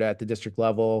configured at the district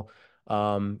level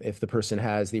if the person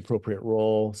has the appropriate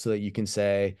role, so that you can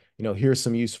say, here's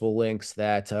some useful links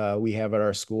that we have at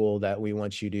our school that we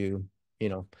want you to,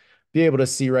 be able to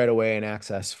see right away and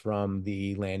access from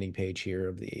the landing page here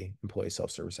of the employee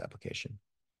self-service application.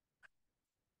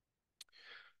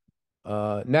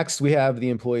 Next, we have the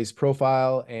employee's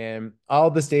profile, and all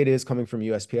of this data is coming from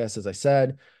USPS, as I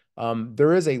said.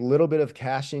 There is a little bit of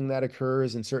caching that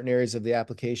occurs in certain areas of the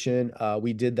application.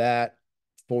 We did that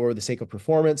for the sake of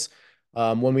performance.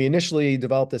 When we initially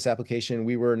developed this application,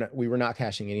 we were not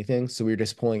caching anything. So we were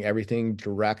just pulling everything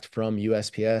direct from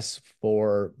USPS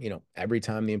for, every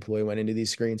time the employee went into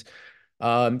these screens.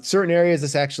 Certain areas,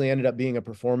 this actually ended up being a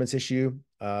performance issue.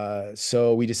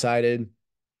 So we decided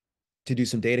to do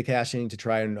some data caching to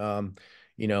try and,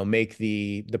 make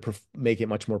make it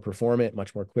much more performant,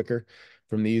 much more quicker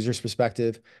from the user's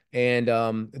perspective. And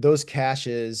those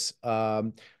caches,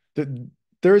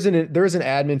 there is an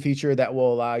admin feature that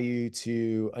will allow you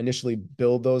to initially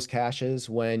build those caches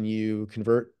when you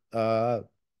convert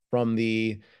from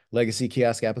the legacy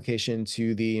kiosk application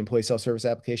to the employee self-service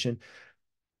application.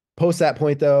 Post that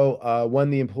point, though,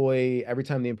 every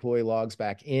time the employee logs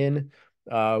back in,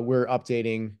 we're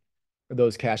updating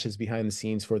those caches behind the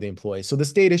scenes for the employee. So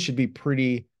this data should be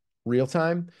pretty real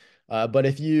time. But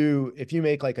if you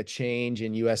make like a change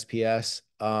in USPS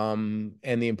and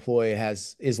the employee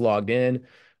is logged in,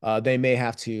 they may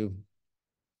have to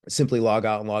simply log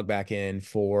out and log back in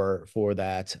for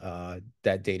that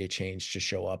data change to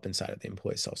show up inside of the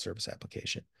employee self-service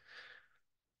application.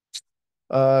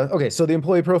 Okay, so the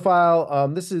employee profile,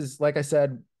 this is, like I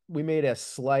said, we made a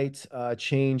slight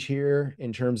change here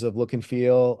in terms of look and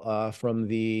feel from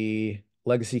the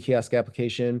legacy kiosk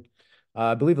application.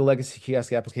 I believe the legacy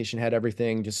kiosk application had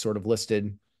everything just sort of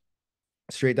listed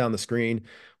straight down the screen.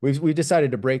 We've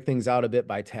decided to break things out a bit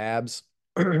by tabs.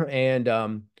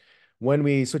 And when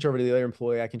we switch over to the other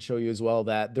employee, I can show you as well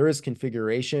that there is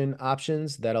configuration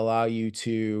options that allow you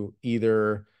to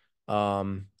either,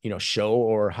 show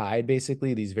or hide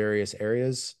basically these various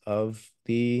areas of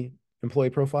the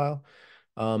employee profile.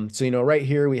 So, right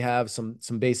here we have some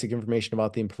basic information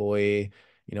about the employee,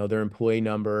 their employee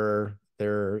number,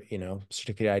 their,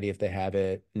 certificate ID if they have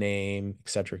it, name, et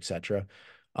cetera, et cetera.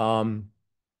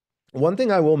 One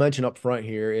thing I will mention up front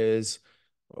here is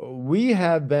we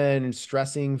have been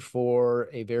stressing for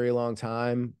a very long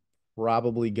time,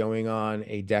 probably going on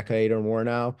a decade or more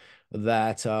now,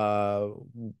 that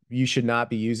you should not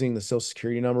be using the Social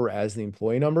Security number as the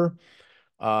employee number.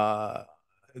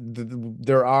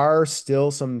 There are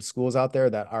still some schools out there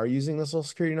that are using the Social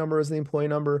Security number as the employee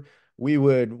number. We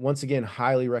would, once again,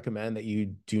 highly recommend that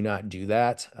you do not do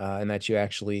that, and that you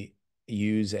actually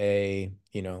use a,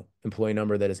 employee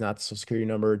number that is not the Social Security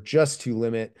number, just to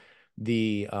limit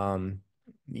the,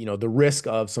 the risk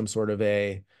of some sort of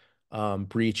a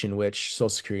breach in which Social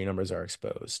Security numbers are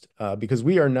exposed. Because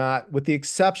we are not, with the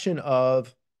exception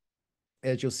of,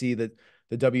 as you'll see, the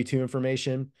W-2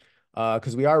 information,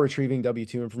 because we are retrieving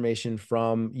W-2 information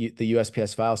from the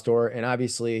USPS file store. And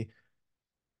obviously,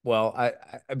 well,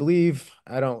 I believe,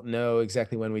 I don't know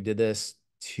exactly when we did this,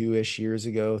 2-ish years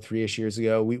ago, 3-ish years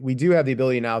ago. We do have the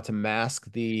ability now to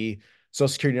mask the Social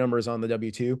Security numbers on the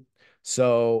W-2.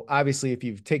 So obviously, if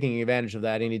you've taken advantage of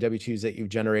that, any W-2s that you've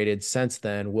generated since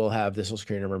then will have the Social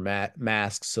Security number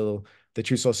masked. So the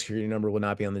true Social Security number will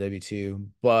not be on the W-2.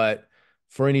 But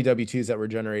for any W-2s that were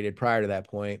generated prior to that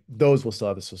point, those will still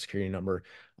have the Social Security number.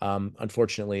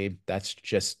 Unfortunately, that's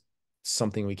just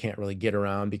something we can't really get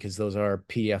around because those are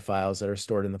PDF files that are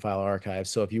stored in the file archive.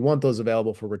 So if you want those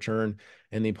available for return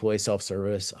in the employee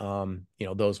self-service,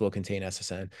 those will contain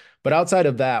SSN. But outside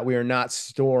of that, we are not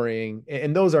storing,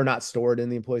 and those are not stored in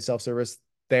the employee self-service.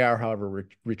 They are, however,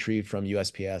 retrieved from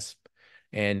USPS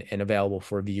and available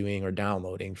for viewing or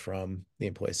downloading from the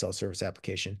employee self-service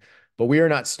application. But we are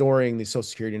not storing the Social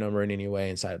Security number in any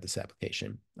way inside of this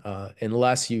application,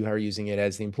 unless you are using it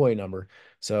as the employee number.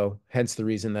 So hence the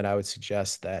reason that I would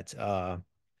suggest that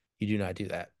you do not do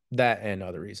that and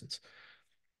other reasons.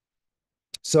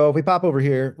 So if we pop over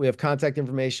here, we have contact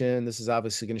information. This is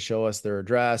obviously going to show us their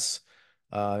address,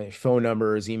 phone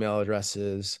numbers, email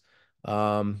addresses.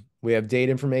 We have date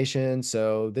information.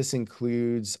 So this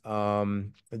includes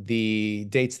the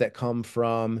dates that come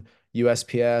from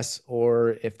USPS,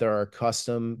 or if there are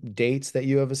custom dates that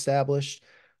you have established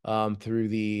through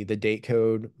the date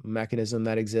code mechanism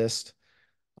that exists.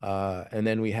 And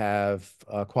then we have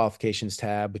a qualifications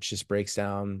tab, which just breaks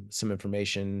down some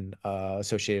information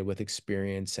associated with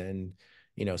experience and,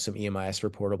 some EMIS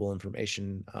reportable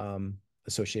information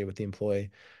associated with the employee.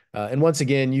 And once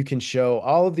again, you can show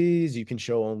all of these. You can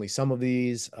show only some of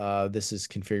these. This is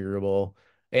configurable.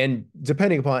 And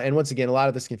depending upon, and once again, a lot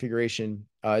of this configuration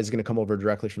is going to come over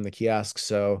directly from the kiosk.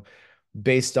 So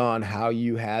based on how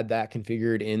you had that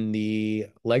configured in the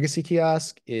legacy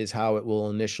kiosk is how it will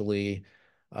initially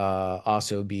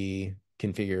also be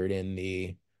configured in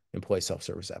the employee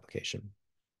self-service application.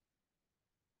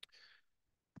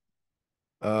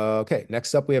 Okay,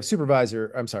 next up we have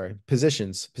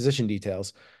position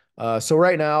details. So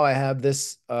right now I have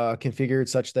this configured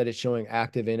such that it's showing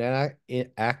active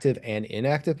and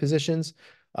inactive positions.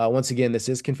 Once again, this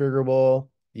is configurable.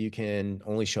 You can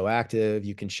only show active.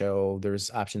 You can show,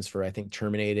 there's options for, I think,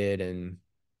 terminated and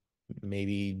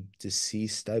maybe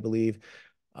deceased, I believe.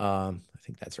 I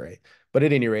think that's right. But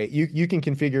at any rate, you can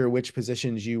configure which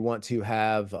positions you want to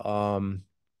have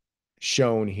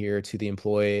shown here to the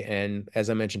employee. And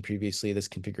as I mentioned previously, this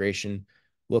configuration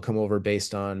will come over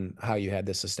based on how you had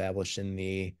this established in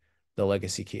the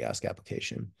legacy kiosk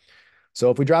application.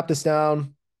 So if we drop this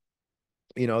down,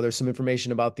 there's some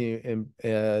information about the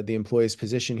employee's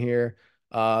position here.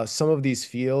 Some of these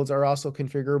fields are also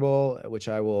configurable, which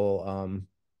I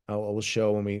will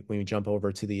show when we jump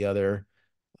over to the other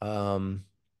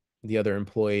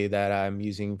employee that I'm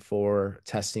using for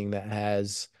testing that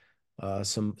has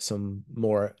some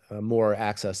more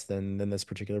access than this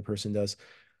particular person does.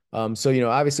 So,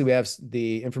 obviously we have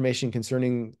the information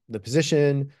concerning the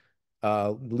position,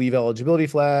 leave eligibility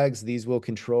flags. These will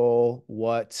control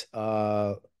what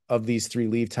of these 3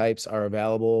 leave types are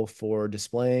available for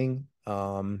displaying.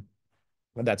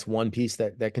 That's one piece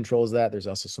that controls that. There's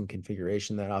also some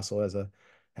configuration that also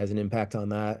has an impact on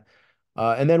that.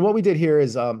 And then what we did here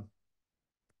is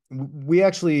we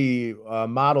actually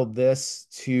modeled this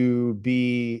to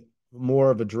be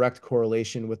more of a direct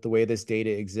correlation with the way this data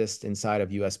exists inside of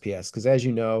USPS. Because as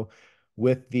you know,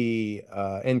 with the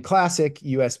in classic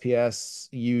USPS,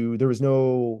 there was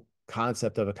no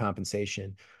concept of a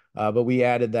compensation. But we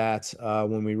added that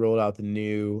when we rolled out the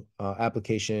new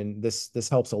application. This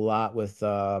helps a lot with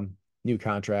new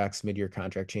contracts, mid-year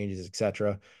contract changes,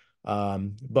 etc.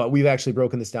 But we've actually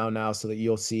broken this down now so that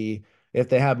you'll see if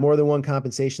they have more than one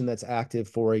compensation that's active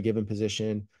for a given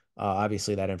position,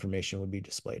 obviously that information would be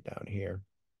displayed down here.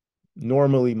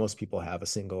 Normally, most people have a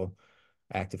single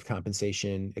active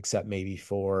compensation, except maybe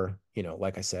for,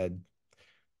 like I said,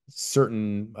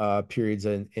 certain periods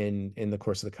in the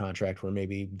course of the contract where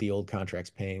maybe the old contract's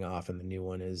paying off and the new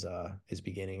one is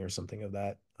beginning or something of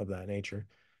that nature.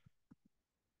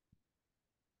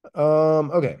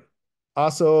 Okay.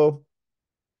 Also,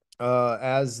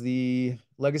 as the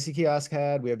legacy kiosk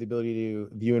had, we have the ability to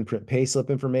view and print payslip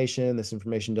information. This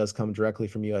information does come directly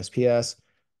from USPS.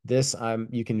 This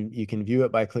you can view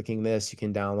it by clicking this. You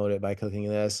can download it by clicking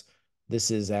this.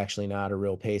 This is actually not a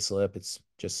real payslip. It's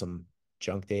just some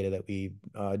junk data that we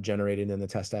generated in the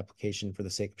test application for the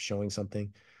sake of showing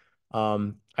something.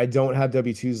 I don't have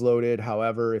W-2s loaded.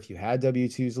 However, if you had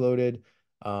W-2s loaded,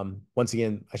 once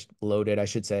again, I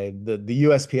should say, the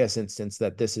USPS instance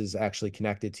that this is actually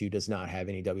connected to does not have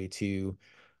any W-2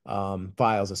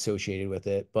 files associated with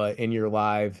it. But in your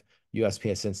live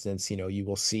USPS instance, you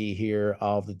will see here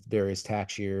all of the various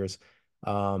tax years,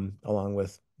 along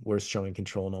with we're showing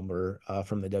control number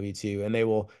from the W-2, and they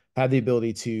will have the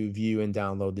ability to view and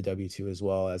download the W-2 as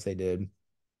well as they did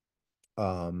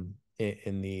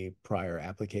in the prior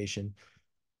application.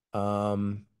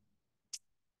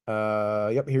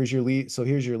 Yep, here's your leave. So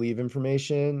here's your leave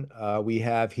information. We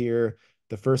have here,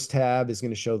 the first tab is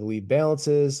going to show the leave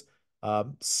balances.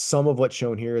 Some of what's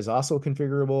shown here is also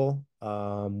configurable.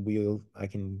 I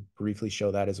can briefly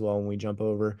show that as well when we jump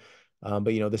over. But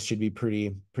this should be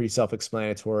pretty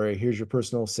self-explanatory. Here's your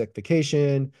personal sick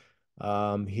vacation.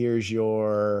 Here's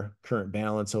your current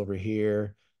balance over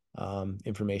here.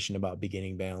 Information about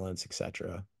beginning balance,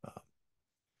 etc.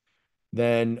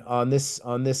 Then on this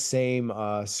same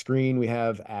screen, we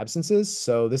have absences.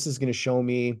 So this is going to show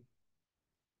me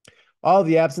all of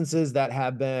the absences that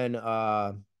have been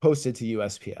posted to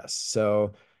USPS.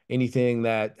 So anything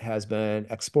that has been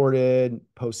exported,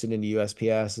 posted into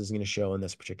USPS is going to show in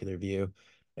this particular view.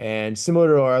 And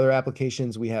similar to our other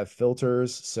applications, we have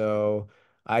filters. So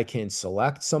I can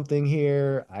select something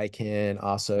here. I can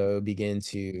also begin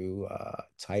to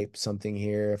type something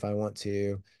here if I want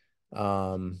to.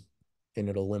 And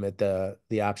it'll limit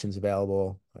the options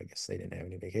available. I guess they didn't have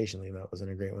any vacation leave. That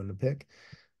wasn't a great one to pick.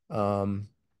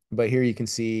 But here you can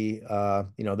see,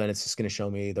 then it's just going to show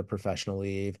me the professional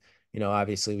leave.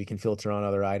 Obviously we can filter on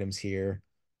other items here.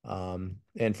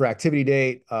 And for activity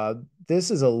date, this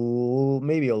is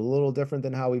maybe a little different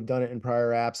than how we've done it in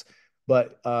prior apps,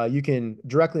 but you can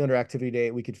directly under activity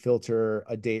date, we could filter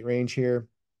a date range here.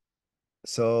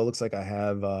 So it looks like I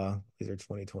have, these are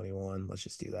 2021. Let's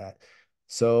just do that.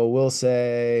 So we'll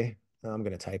say, I'm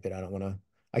going to type it.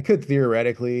 I could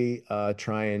theoretically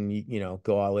try and,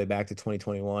 go all the way back to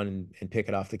 2021 and pick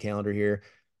it off the calendar here.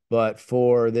 But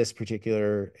for this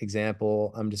particular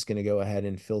example, I'm just going to go ahead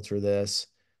and filter this.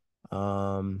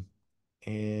 And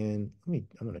I'm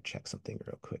going to check something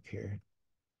real quick here.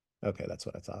 Okay, that's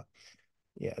what I thought.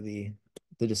 Yeah, the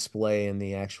display and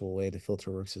the actual way the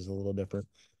filter works is a little different.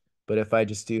 But if I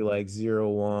just do like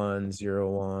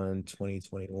 01/01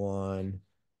 2021,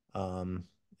 and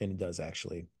it does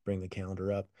actually bring the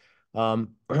calendar up.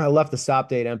 I left the stop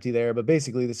date empty there, but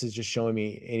basically this is just showing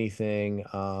me anything,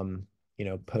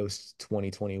 post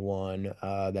 2021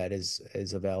 that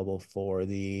is available for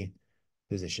the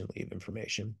position leave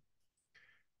information.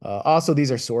 Also,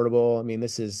 these are sortable. I mean,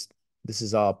 this is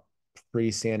all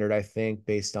pretty standard, I think,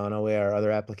 based on the way our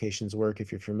other applications work,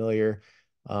 if you're familiar.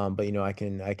 But I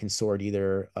can sort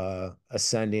either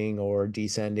ascending or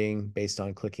descending based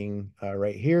on clicking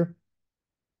right here.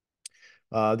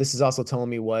 This is also telling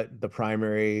me what the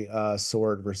primary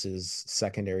sort versus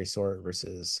secondary sort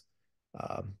versus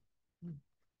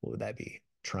what would that be?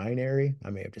 Trinary? I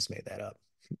may have just made that up.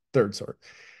 Third sort.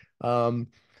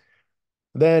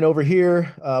 Then over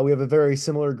here, we have a very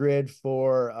similar grid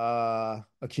for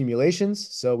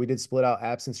accumulations. So we did split out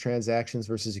absence transactions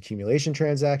versus accumulation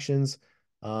transactions.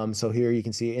 So here you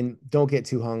can see, and don't get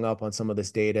too hung up on some of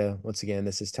this data. Once again,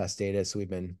 this is test data, so we've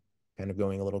been kind of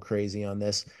going a little crazy on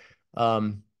this.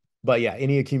 But yeah,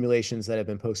 any accumulations that have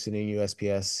been posted in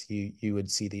USPS, you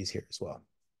would see these here as well.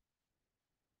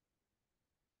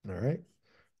 All right.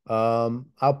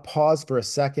 I'll pause for a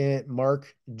second.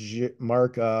 Mark,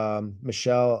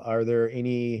 Michelle, are there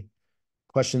any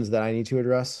questions that I need to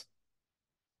address?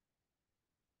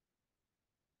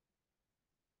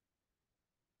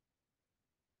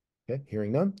 Okay,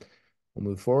 hearing none, we'll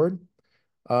move forward.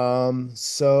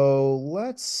 So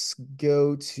let's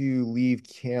go to leave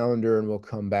calendar and we'll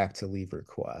come back to leave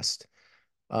request.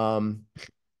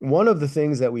 One of the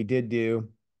things that we did do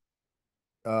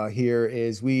here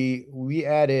is we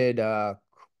added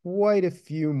quite a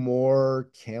few more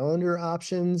calendar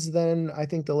options than I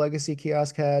think the legacy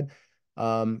kiosk had.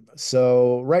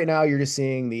 So right now you're just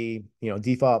seeing the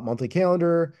default monthly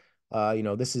calendar.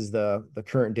 This is the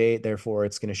current date, therefore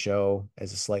it's going to show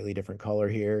as a slightly different color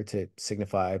here to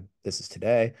signify this is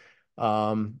today.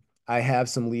 I have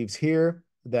some leaves here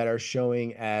that are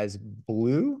showing as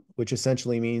blue, which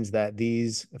essentially means that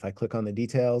these, if I click on the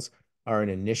details, are an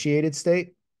initiated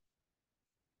state.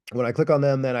 When I click on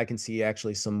them, then I can see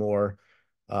actually some more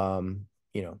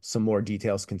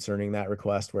details concerning that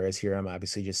request. Whereas here, I'm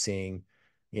obviously just seeing,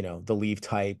 the leave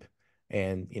type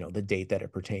and, the date that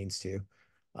it pertains to.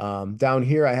 Down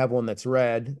here, I have one that's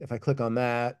red. If I click on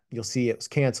that, you'll see it was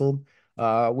canceled.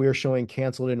 We are showing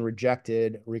canceled and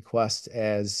rejected requests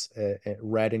as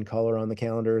red in color on the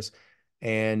calendars.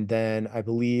 And then I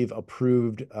believe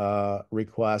approved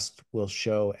request will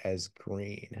show as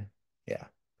green. Yeah,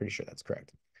 pretty sure that's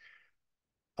correct.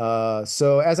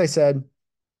 So as I said,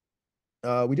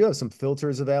 we do have some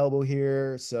filters available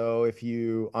here. So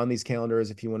on these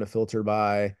calendars, if you want to filter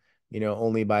by,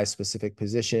 only by specific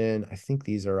position, I think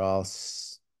these are all,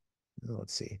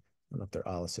 let's see. I don't know if they're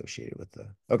all associated with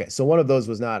okay. So one of those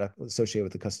was not associated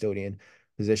with the custodian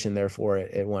position. Therefore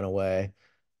it went away.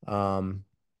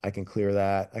 I can clear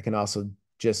that. I can also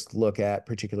just look at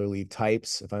particular leave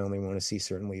types. If I only want to see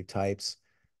certain leave types,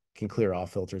 I can clear all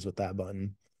filters with that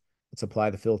button. Let's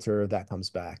apply the filter. That comes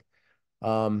back.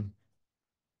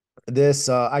 This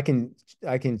I can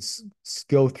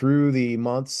go through the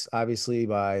months obviously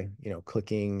by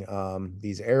clicking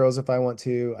these arrows if I want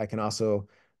to. I can also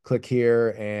click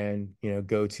here and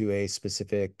go to a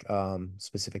specific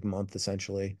month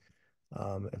essentially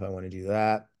if I want to do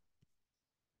that.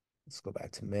 Let's go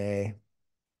back to May.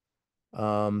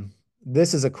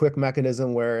 This is a quick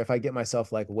mechanism where if I get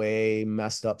myself like way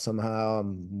messed up somehow,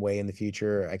 I'm way in the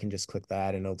future, I can just click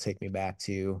that and it'll take me back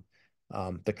to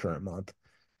the current month.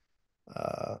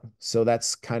 So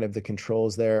that's kind of the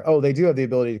controls there. Oh, they do have the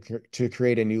ability to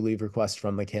create a new leave request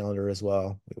from the calendar as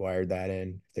well. We wired that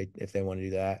in if they want to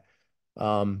do that.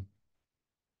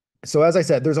 So as I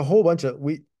said, there's a whole bunch of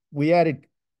we added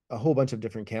a whole bunch of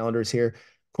different calendars here.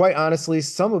 Quite honestly,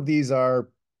 some of these are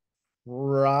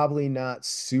probably not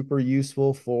super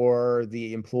useful for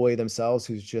the employee themselves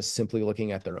who's just simply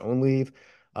looking at their own leave.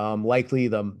 Likely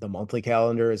the monthly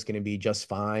calendar is going to be just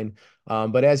fine.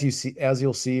 But as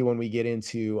you'll see when we get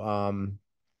into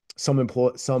some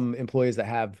employees that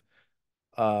have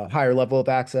a higher level of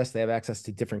access, they have access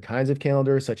to different kinds of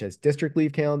calendars, such as district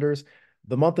leave calendars.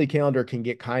 The monthly calendar can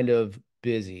get kind of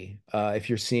busy if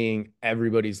you're seeing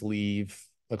everybody's leave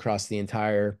across the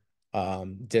entire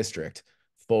district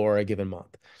for a given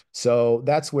month. So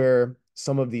that's where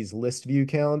some of these list view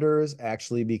calendars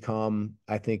actually become,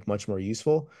 I think, much more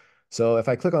useful. So if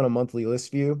I click on a monthly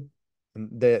list view,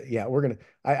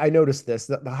 I noticed this,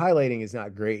 the highlighting is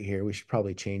not great here. We should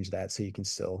probably change that so you can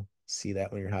still see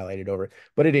that when you're highlighted over it.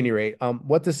 But at any rate,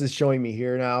 what this is showing me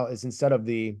here now is instead of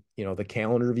the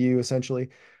calendar view, essentially,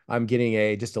 I'm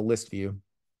getting just a list view,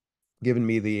 giving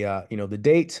me the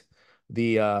date,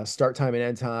 the start time and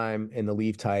end time, and the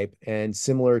leave type. And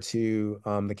similar to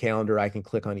the calendar, I can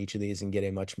click on each of these and get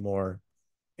a much more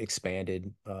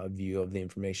expanded view of the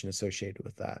information associated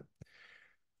with that.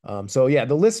 So yeah,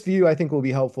 the list view I think will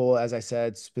be helpful, as I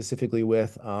said, specifically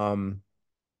with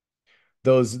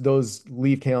those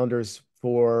leave calendars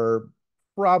for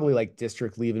probably like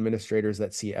district leave administrators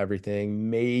that see everything,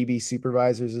 maybe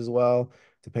supervisors as well,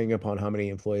 depending upon how many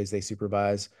employees they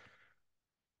supervise.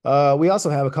 We also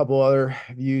have a couple other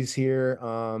views here.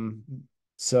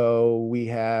 So we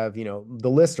have, the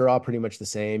lists are all pretty much the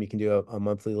same. You can do a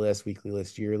monthly list, weekly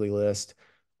list, yearly list.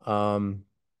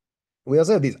 We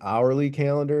also have these hourly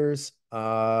calendars.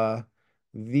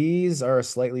 These are a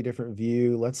slightly different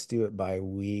view. Let's do it by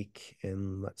week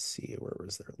and let's see, where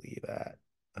was their leave at?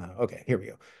 Okay, here we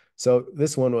go. So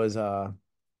this one was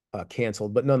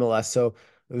canceled, but nonetheless, so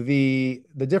the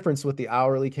difference with the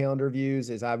hourly calendar views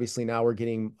is obviously now we're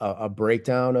getting a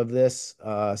breakdown of this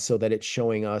so that it's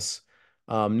showing us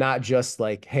not just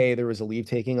like, hey, there was a leave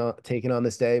taken on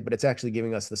this day, but it's actually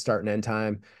giving us the start and end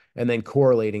time and then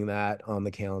correlating that on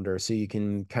the calendar so you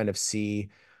can kind of see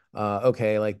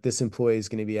okay, like this employee is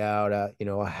going to be out at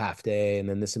a half day and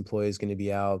then this employee is going to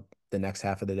be out the next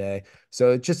half of the day.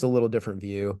 So it's just a little different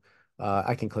view.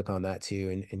 I can click on that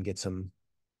too and get some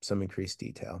increased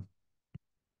detail.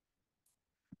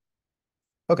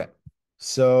 Okay,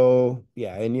 So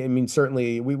yeah, and I mean,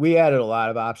 certainly we added a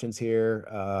lot of options here.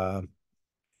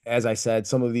 As I said,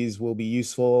 some of these will be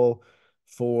useful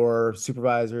for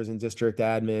supervisors and district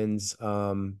admins.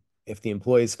 If the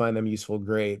employees find them useful,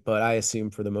 great. But I assume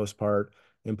for the most part,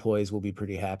 employees will be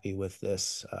pretty happy with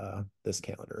this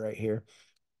calendar right here.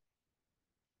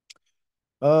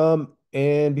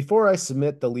 And before I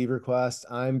submit the leave request,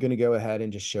 I'm going to go ahead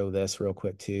and just show this real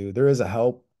quick too. There is a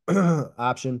help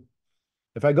option.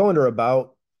 If I go under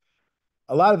about,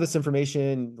 a lot of this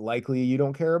information likely you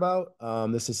don't care about.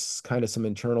 This is kind of some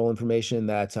internal information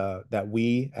that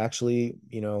we actually,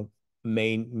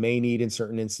 may need in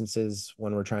certain instances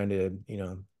when we're trying to,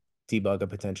 debug a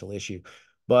potential issue.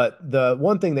 But the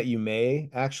one thing that you may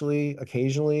actually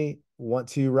occasionally want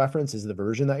to reference is the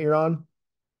version that you're on.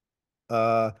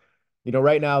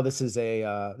 Right now this is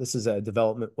a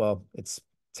development. Well, it's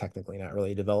technically not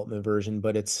really a development version,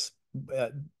 but it's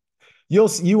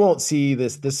you won't see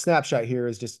this snapshot here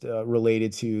is just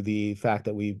related to the fact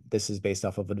that this is based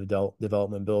off of a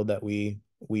development build that we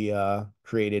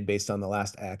created based on the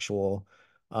last actual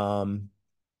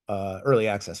early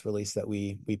access release that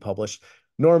we published.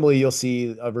 Normally, you'll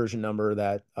see a version number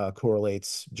that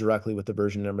correlates directly with the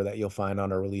version number that you'll find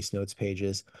on our release notes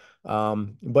pages.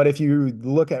 But if you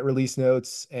look at release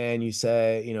notes and you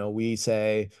say, we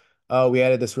say, oh, we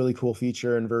added this really cool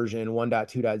feature in version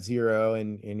 1.2.0,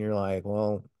 and you're like,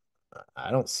 well,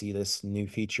 I don't see this new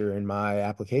feature in my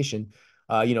application.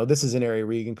 This is an area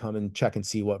where you can come and check and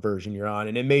see what version you're on.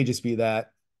 And it may just be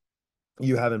that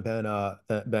you haven't been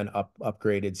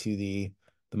upgraded to the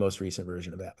most recent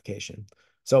version of the application.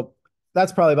 So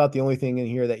that's probably about the only thing in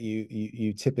here that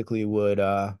you typically would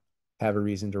have a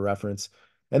reason to reference.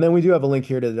 And then we do have a link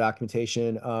here to the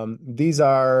documentation. These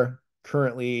are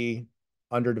currently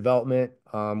under development.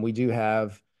 We do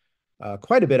have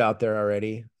quite a bit out there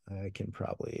already. I can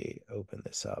probably open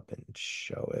this up and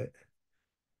show it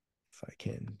if I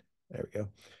can. There we go.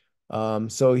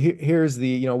 So here's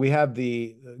we have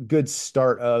the good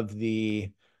start of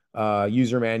the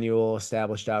user manual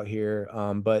established out here.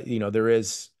 But there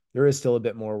is still a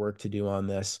bit more work to do on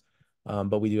this.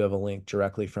 But we do have a link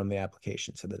directly from the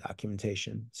application to the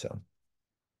documentation. So,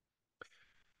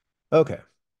 okay,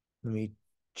 let me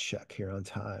check here on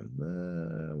time.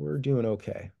 We're doing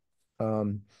okay.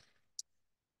 All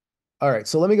right,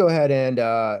 so let me go ahead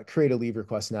and create a leave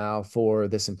request now for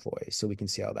this employee so we can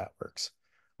see how that works.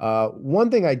 One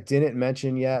thing I didn't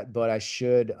mention yet, but I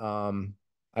should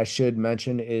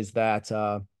mention is that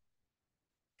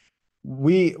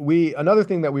another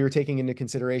thing that we were taking into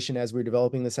consideration as we were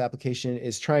developing this application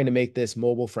is trying to make this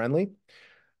mobile friendly,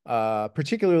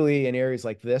 particularly in areas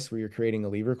like this where you're creating a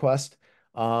leave request.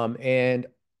 And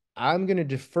I'm going to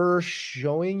defer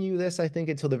showing you this, I think,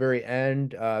 until the very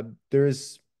end.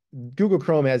 Google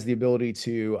Chrome has the ability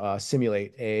to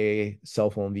simulate a cell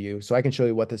phone view. So I can show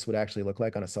you what this would actually look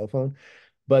like on a cell phone.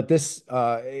 But this,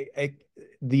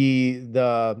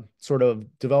 the sort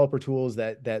of developer tools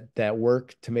that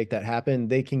work to make that happen,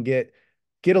 they can get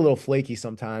a little flaky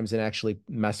sometimes and actually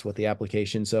mess with the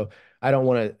application. So I don't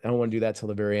want to do that till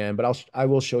the very end, but I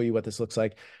will show you what this looks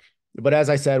like. But as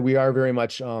I said, we are very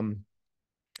much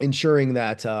ensuring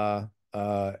that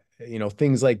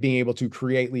things like being able to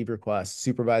create leave requests,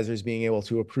 supervisors being able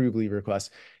to approve leave requests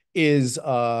is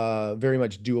very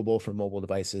much doable for mobile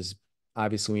devices.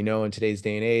 Obviously, we know in today's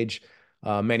day and age,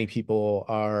 many people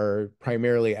are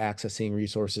primarily accessing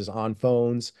resources on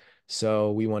phones.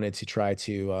 So we wanted to try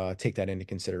to take that into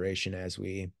consideration as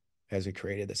we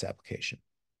created this application.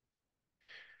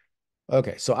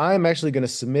 Okay, so I'm actually going to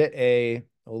submit a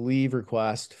leave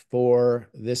request for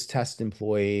this test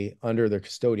employee under their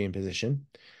custodian position.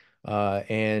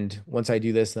 And once I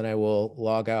do this, then I will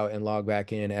log out and log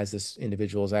back in as this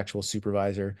individual's actual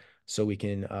supervisor so we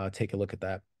can take a look at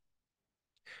that.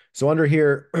 So under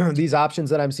here, these options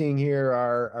that I'm seeing here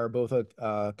are both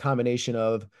a combination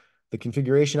of the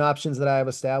configuration options that I have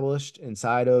established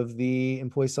inside of the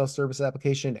employee self-service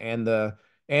application and the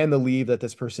leave that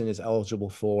this person is eligible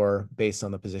for based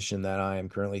on the position that I am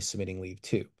currently submitting leave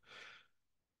to.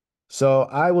 So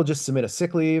I will just submit a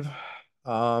sick leave.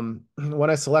 When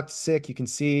I select sick, you can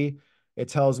see it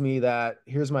tells me that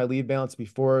here's my leave balance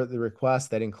before the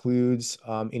request. That includes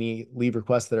any leave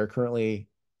requests that are currently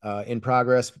in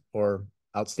progress or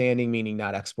outstanding, meaning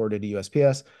not exported to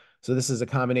USPS. So this is a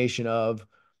combination of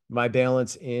my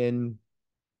balance in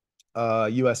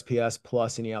USPS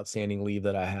plus any outstanding leave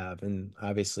that I have. And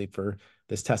obviously for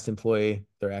this test employee,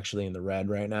 they're actually in the red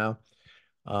right now.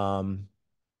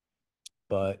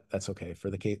 But that's okay.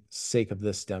 For the sake of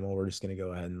this demo, we're just going to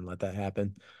go ahead and let that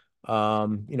happen.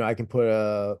 I can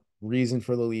put reason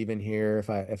for the leave in here if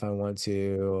I want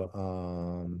to,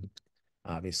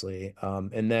 obviously.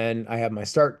 And then I have my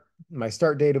start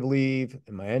date of leave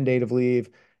and my end date of leave.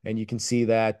 And you can see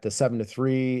that the 7 to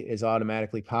 3 is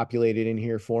automatically populated in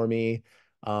here for me,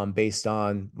 based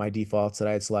on my defaults that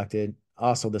I had selected.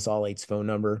 Also, this all-8s phone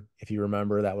number, if you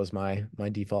remember, that was my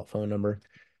default phone number.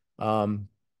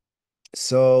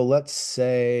 So let's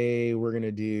say we're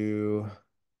gonna do,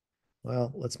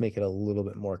 well, let's make it a little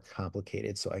bit more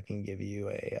complicated so I can give you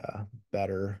a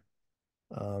better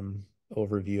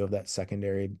overview of that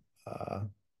secondary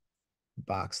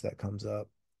box that comes up.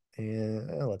 And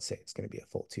let's say it's going to be a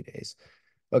full 2 days.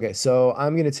 Okay, so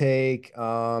I'm going to take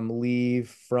leave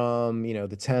from, the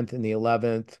 10th and the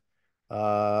 11th,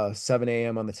 7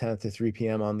 a.m. on the 10th to 3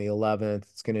 p.m. on the 11th.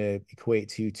 It's going to equate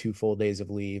to 2 full days of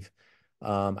leave.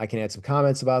 I can add some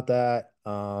comments about that.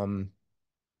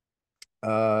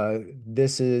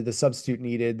 This is the substitute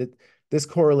needed. This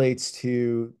correlates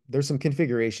to, there's some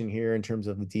configuration here in terms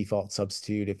of the default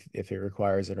substitute, if it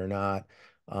requires it or not.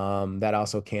 That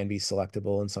also can be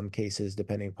selectable in some cases,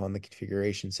 depending upon the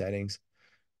configuration settings.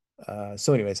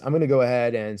 So anyways, I'm going to go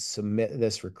ahead and submit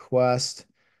this request.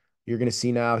 You're going to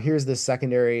see now, here's the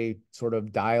secondary sort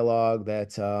of dialogue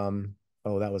that,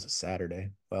 oh, that was a Saturday.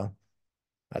 Well,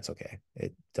 that's okay.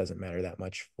 It doesn't matter that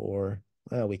much for,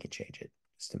 well, we can change it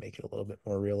just to make it a little bit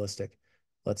more realistic.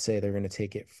 Let's say they're going to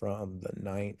take it from the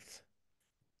 9th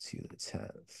to the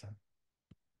 10th.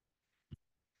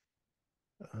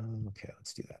 Okay,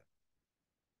 let's do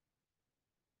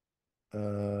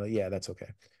that. Yeah, that's okay.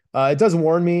 It doesn't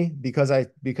warn me because I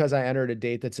entered a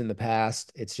date that's in the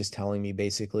past. It's just telling me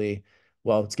basically,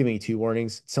 well, it's giving me 2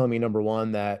 warnings. It's telling me, number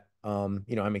one, that I'm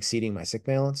exceeding my sick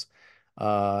balance.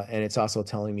 And it's also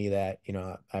telling me that,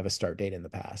 I have a start date in the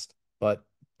past. But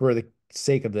for the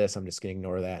sake of this, I'm just going to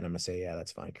ignore that. And I'm going to say, yeah,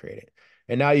 that's fine, create it.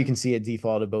 And now you can see it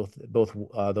defaulted both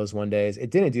those 1 days.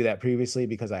 It didn't do that previously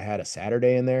because I had a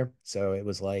Saturday in there. So it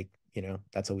was like,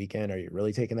 that's a weekend. Are you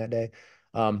really taking that day?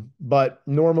 But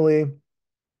normally,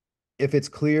 if it's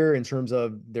clear in terms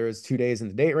of there's 2 days in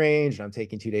the date range and I'm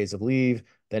taking 2 days of leave,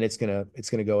 then it's gonna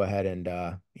go ahead and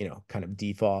kind of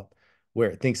default where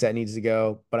it thinks that needs to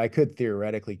go. But I could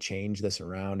theoretically change this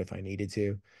around if I needed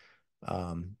to.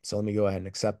 So let me go ahead and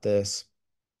accept this.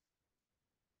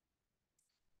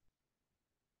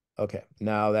 Okay,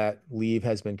 now that leave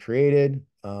has been created.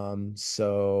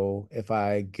 So if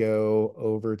I go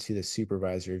over to the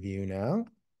supervisor view now,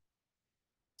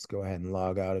 let's go ahead and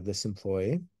log out of this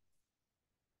employee.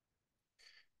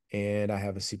 And I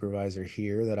have a supervisor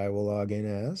here that I will log in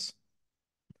as.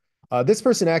 This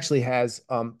person actually has,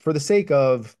 for the sake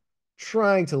of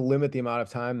trying to limit the amount of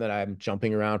time that I'm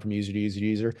jumping around from user to user to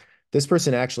user, this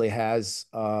person actually has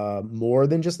more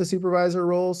than just the supervisor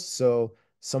roles. So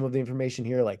some of the information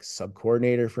here, like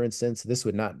sub-coordinator, for instance, this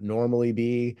would not normally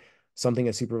be something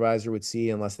a supervisor would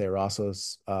see unless they were also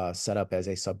set up as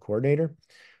a sub-coordinator.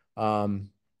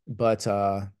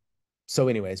 So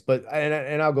anyways,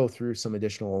 and I'll go through some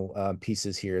additional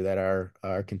pieces here that are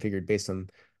configured based on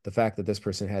the fact that this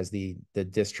person has the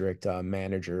district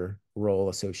manager role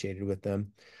associated with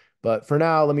them. But for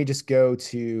now, let me just go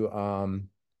to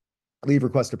leave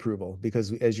request approval,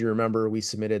 because as you remember, we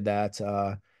submitted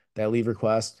that leave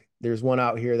request. There's one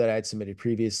out here that I had submitted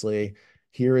previously.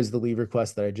 Here is the leave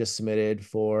request that I just submitted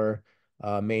for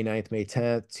May 9th, May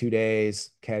 10th, 2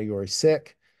 days, category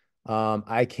sick.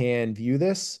 I can view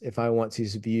this if I want to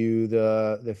view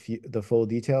the full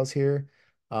details here.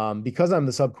 Because I'm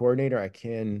the sub coordinator, I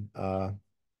can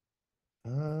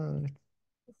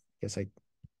guess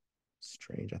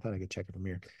strange. I thought I could check it from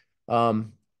here.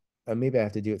 Maybe I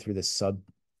have to do it through the sub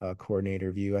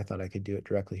coordinator view. I thought I could do it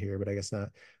directly here, but I guess not.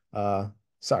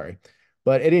 Sorry.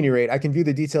 But at any rate, I can view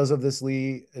the details of this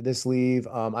leave.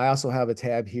 I also have a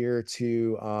tab here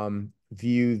to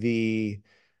view the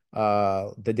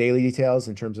daily details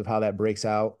in terms of how that breaks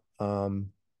out, by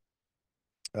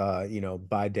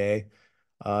day.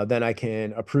 Then I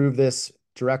can approve this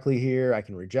directly here. I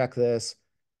can reject this.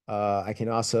 I can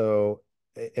also,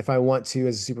 if I want to,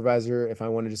 as a supervisor, if I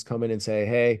want to just come in and say,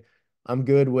 hey, I'm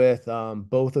good with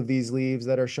both of these leaves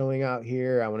that are showing out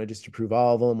here. I want to just approve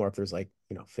all of them, or if there's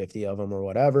 50 of them or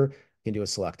whatever, I can do a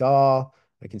select all.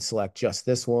 I can select just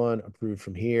this one, approve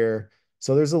from here.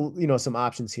 So there's some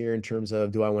options here in terms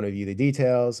of, do I want to view the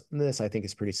details? And this I think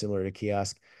is pretty similar to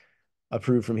kiosk.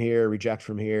 Approve from here, reject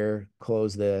from here,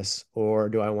 close this, or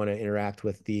do I want to interact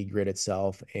with the grid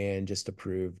itself and just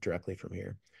approve directly from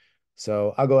here?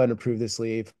 So I'll go ahead and approve this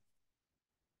leave.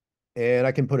 And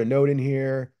I can put a note in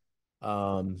here.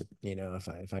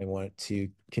 If I want to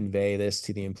convey this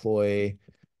to the employee,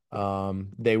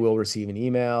 They will receive an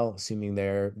email, assuming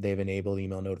they've enabled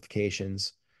email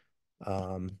notifications.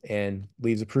 And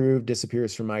leaves approved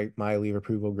disappears from my leave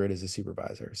approval grid as a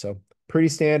supervisor. So pretty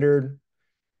standard.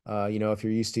 You know, if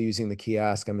you're used to using the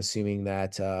kiosk, I'm assuming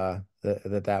that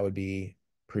that would be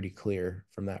pretty clear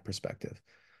from that perspective.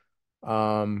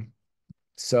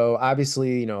 So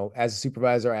obviously, you know, as a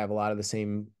supervisor, I have a lot of the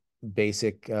same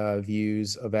basic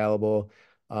views available.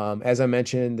 As I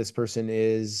mentioned, this person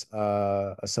is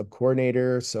a sub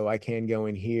coordinator, so I can go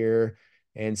in here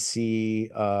and see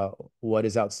what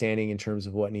is outstanding in terms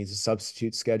of what needs a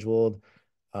substitute scheduled.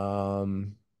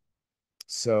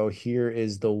 So here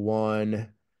is the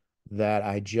one that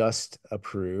I just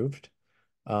approved.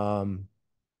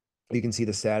 You can see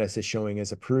the status is showing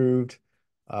as approved.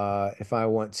 If I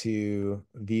want to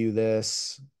view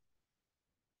this,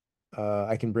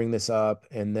 I can bring this up,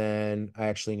 and then I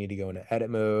actually need to go into edit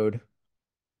mode.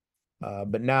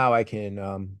 But now I can,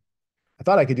 I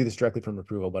thought I could do this directly from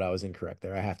approval, but I was incorrect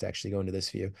there. I have to actually go into this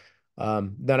view.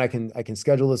 Then I can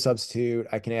schedule the substitute.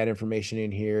 I can add information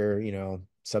in here, you know,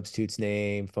 substitute's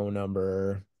name, phone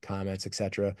number, comments,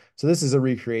 etc. So this is a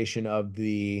recreation of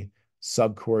the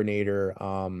sub coordinator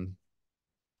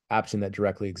option that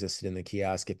directly existed in the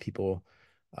kiosk if people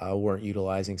weren't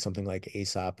utilizing something like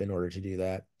ASOP in order to do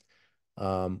that.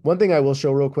 One thing I will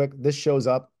show real quick, this shows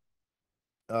up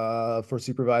for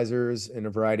supervisors in a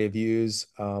variety of views,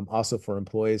 also for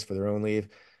employees for their own leave.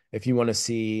 If you want to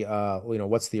see, you know,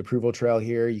 what's the approval trail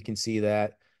here, you can see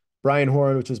that Brian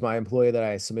Horn, which was my employee that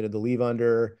I submitted the leave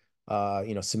under,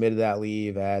 you know, submitted that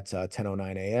leave at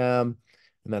 10:09 a.m.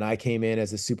 And then I came in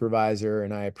as a supervisor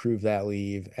and I approved that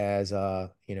leave as,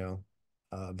 you know,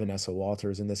 Vanessa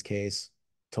Walters in this case.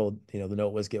 Told, you know, the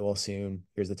note was get well soon.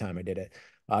 Here's the time I did it.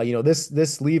 You know,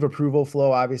 this leave approval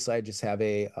flow, obviously I just have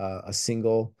a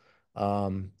single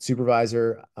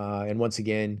supervisor. And once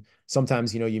again,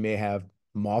 sometimes, you know, you may have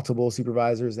multiple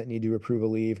supervisors that need to approve a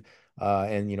leave.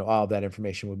 And, you know, all of that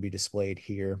information would be displayed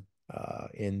here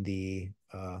in the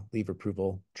leave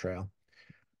approval trail.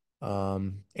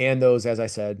 And those, as I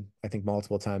said, I think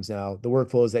multiple times now, the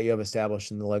workflows that you have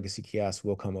established in the legacy kiosk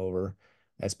will come over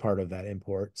as part of that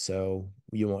import. So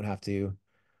you won't have to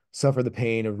suffer the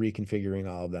pain of reconfiguring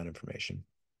all of that information.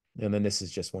 And then this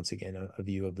is just, once again, a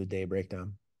view of the day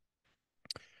breakdown.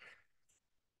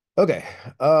 Okay,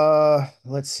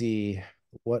 let's see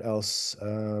what else.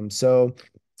 So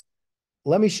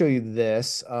let me show you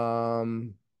this.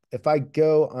 If I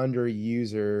go under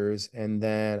users and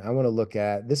then I want to look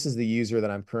at, this is the user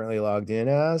that I'm currently logged in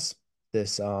as,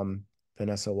 this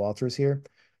Vanessa Walters here.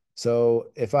 So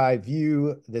if I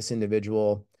view this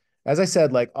individual, as I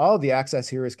said, like all of the access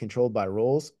here is controlled by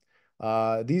roles.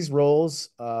 These roles,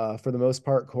 for the most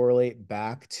part, correlate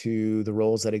back to the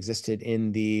roles that existed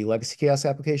in the legacy kiosk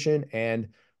application. And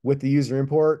with the user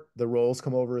import, the roles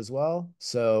come over as well.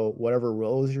 So whatever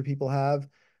roles your people have,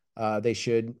 they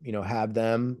should, you know, have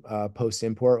them post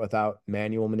import without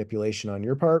manual manipulation on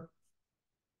your part.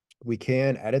 We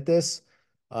can edit this.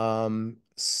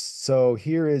 So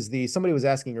here is somebody was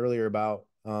asking earlier about,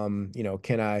 you know,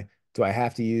 do I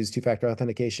have to use two-factor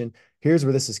authentication? Here's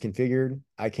where this is configured.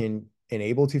 I can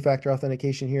enable two-factor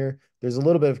authentication here. There's a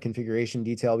little bit of configuration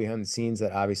detail behind the scenes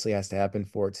that obviously has to happen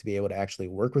for it to be able to actually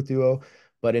work with Duo.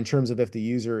 But in terms of if the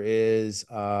user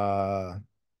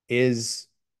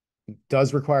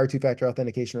does require two-factor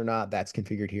authentication or not, that's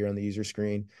configured here on the user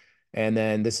screen. And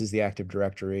then this is the Active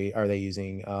Directory. Are they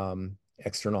using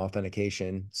external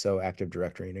authentication? So Active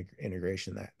Directory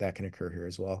integration that can occur here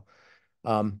as well.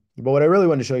 But what I really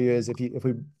want to show you is if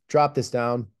we drop this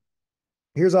down,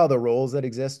 here's all the roles that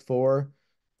exist for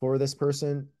this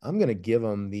person. I'm going to give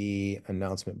them the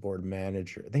announcement board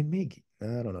manager. I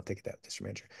don't know if they get that district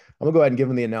manager. I'm gonna go ahead and give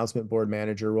them the announcement board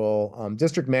manager role.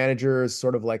 District manager is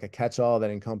sort of like a catch-all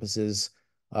that encompasses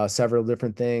several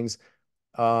different things.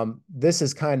 This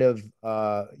is kind of,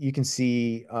 you can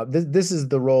see, this is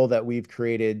the role that we've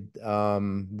created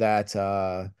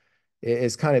that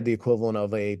is kind of the equivalent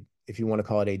of if you want to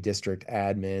call it a district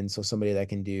admin. So somebody that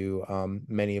can do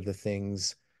many of the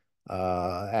things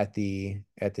at the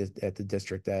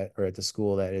district or at the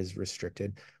school that is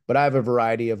restricted. But I have a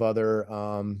variety of other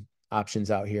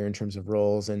options out here in terms of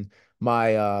roles, and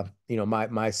my you know,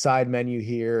 my side menu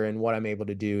here and what I'm able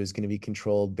to do is going to be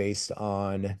controlled based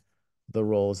on the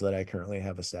roles that I currently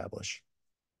have established.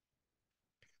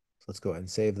 So let's go ahead and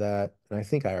save that. And I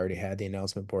think I already had the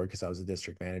announcement board because I was a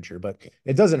district manager, but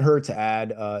it doesn't hurt to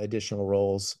add additional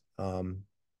roles.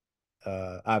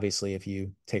 Obviously, if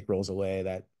you take roles away,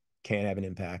 that can have an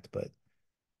impact, but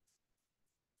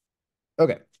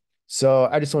okay. So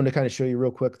I just wanted to kind of show you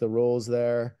real quick the roles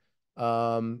there.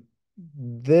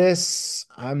 This,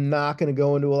 I'm not going to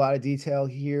go into a lot of detail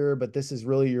here, but this is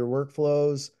really your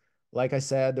workflows. Like I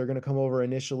said, they're going to come over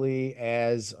initially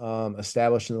as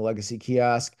established in the legacy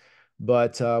kiosk,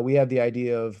 but we have the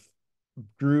idea of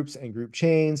groups and group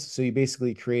chains. So you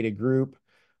basically create a group.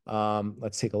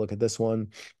 Let's take a look at this one.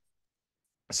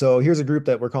 So here's a group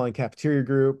that we're calling cafeteria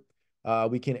group.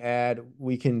 We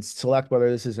can select whether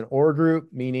this is an OR group,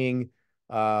 meaning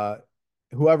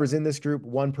whoever's in this group,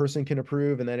 one person can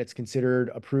approve, and then it's considered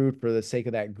approved for the sake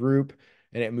of that group,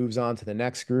 and it moves on to the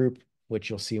next group, which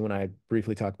you'll see when I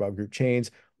briefly talk about group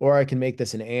chains. Or I can make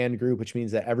this an and group, which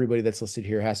means that everybody that's listed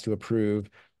here has to approve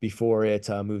before it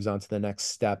moves on to the next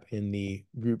step in the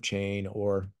group chain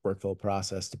or workflow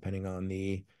process, depending on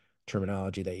the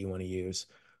terminology that you want to use.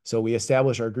 So we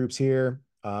establish our groups here.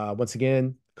 Once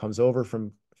again, comes over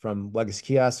from legacy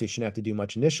kiosk, so you shouldn't have to do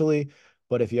much initially.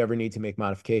 But if you ever need to make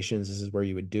modifications, this is where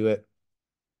you would do it.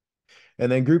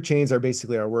 And then group chains are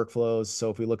basically our workflows. So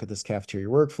if we look at this cafeteria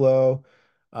workflow,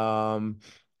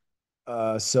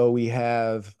 so we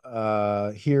have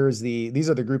these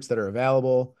are the groups that are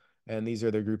available, and these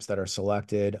are the groups that are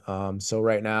selected. So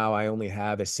right now I only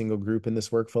have a single group in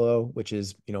this workflow, which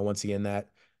is, once again, that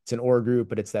it's an OR group,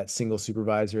 but it's that single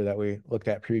supervisor that we looked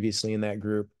at previously in that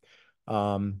group.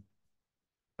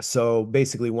 So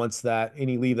basically, once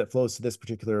any leave that flows to this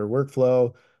particular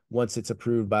workflow, once it's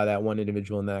approved by that one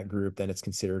individual in that group, then it's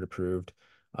considered approved.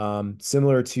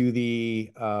 Similar to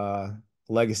the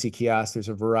legacy kiosk, there's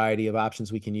a variety of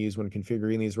options we can use when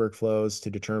configuring these workflows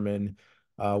to determine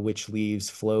which leaves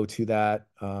flow to that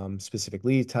specific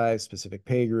leave type, specific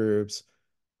pay groups,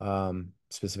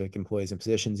 specific employees and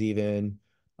positions even,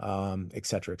 et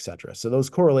cetera, et cetera. So those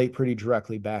correlate pretty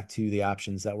directly back to the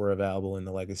options that were available in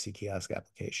the legacy kiosk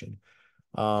application.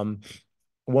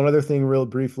 One other thing real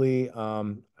briefly,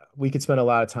 we could spend a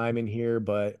lot of time in here,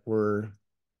 but we're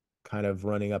kind of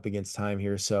running up against time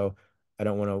here, so I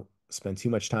don't want to spend too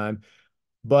much time.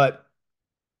 But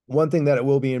one thing that it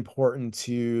will be important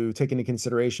to take into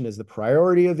consideration is the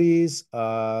priority of these.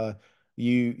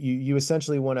 You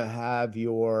essentially want to have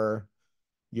your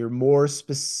more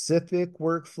specific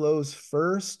workflows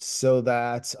first, so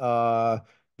that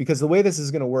because the way this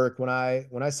is going to work, when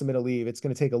I submit a leave, it's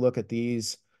going to take a look at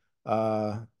these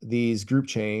group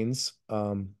chains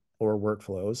or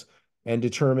workflows and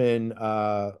determine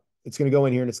it's going to go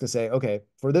in here and it's going to say, okay,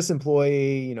 for this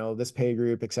employee, this pay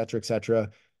group, et cetera,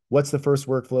 what's the first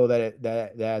workflow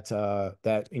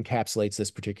that encapsulates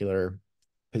this particular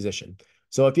position.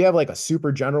 So if you have like a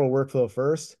super general workflow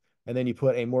first, and then you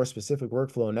put a more specific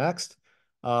workflow next,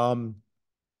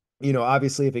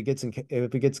 obviously if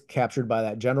it gets captured by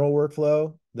that general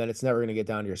workflow, then it's never going to get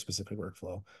down to your specific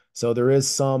workflow. So there is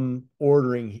some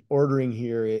ordering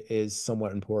here is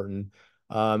somewhat important.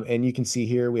 And you can see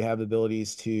here we have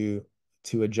abilities to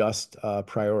adjust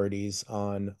priorities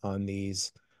on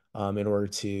these in order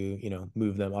to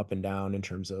move them up and down in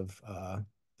terms of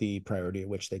the priority at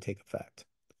which they take effect.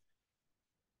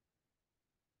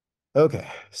 Okay,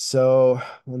 so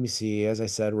let me see. As I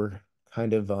said, we're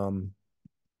kind of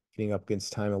getting up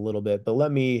against time a little bit, but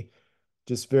let me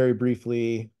just very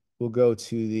briefly, let's go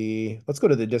to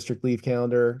the district leave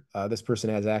calendar. This person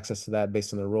has access to that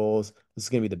based on their roles. This is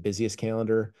going to be the busiest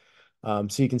calendar.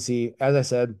 So you can see, as I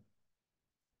said,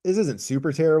 this isn't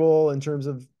super terrible in terms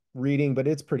of reading, but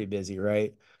it's pretty busy,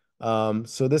 right?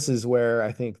 So this is where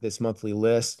I think this monthly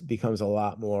list becomes a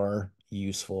lot more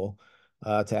useful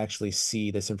to actually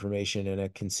see this information in a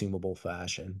consumable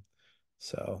fashion.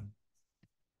 So,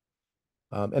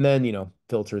 and then,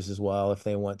 filters as well, if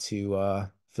they want to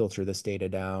filter this data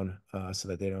down so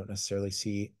that they don't necessarily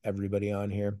see everybody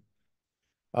on here.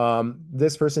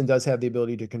 This person does have the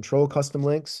ability to control custom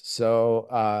links. So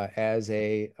as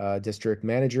a district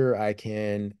manager, I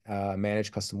can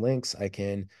manage custom links. I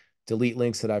can delete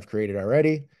links that I've created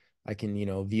already. I can,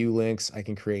 view links. I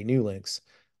can create new links.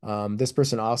 This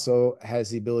person also has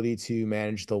the ability to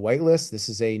manage the whitelist. This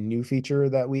is a new feature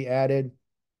that we added.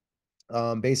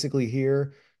 Basically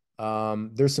here,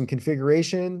 there's some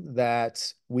configuration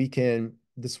that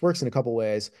this works in a couple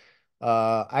ways.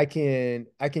 I can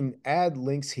add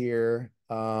links here.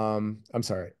 I'm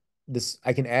sorry.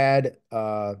 I can add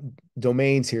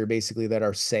domains here basically that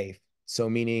are safe. So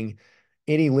meaning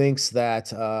any links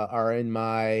that are in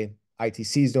my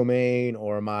ITC's domain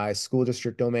or my school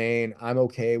district domain, I'm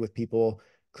okay with people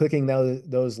clicking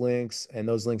those links and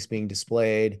those links being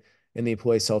displayed in the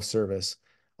employee self-service.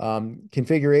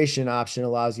 Configuration option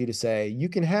allows you to say you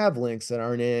can have links that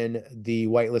aren't in the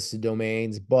whitelisted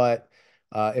domains, but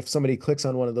if somebody clicks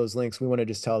on one of those links, we want to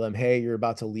just tell them, hey, you're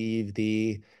about to leave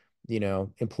the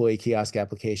employee kiosk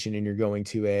application and you're going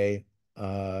to a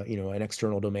an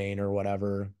external domain or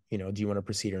whatever, do you want to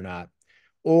proceed or not?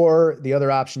 Or the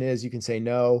other option is you can say,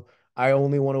 no, I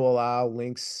only want to allow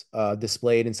links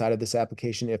displayed inside of this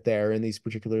application if they're in these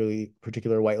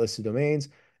particular whitelisted domains,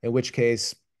 in which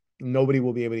case nobody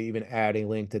will be able to even add a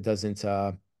link that doesn't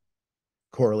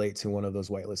correlate to one of those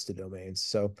whitelisted domains.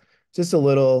 So just a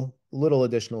little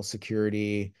additional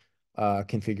security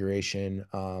configuration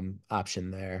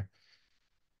option there.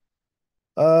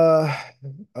 Oh,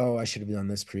 I should have done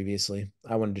this previously.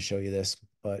 I wanted to show you this,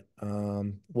 but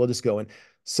we'll just go in.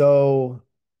 So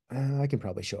I can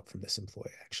probably show it from this employee,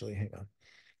 actually. Hang on.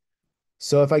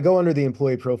 So if I go under the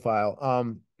employee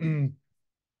profile, you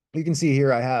can see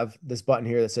here I have this button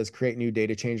here that says create new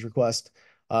data change request.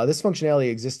 This functionality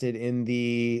existed in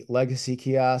the legacy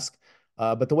kiosk,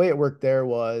 but the way it worked there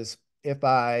was if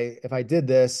I did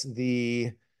this,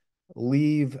 the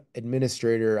leave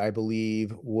administrator, I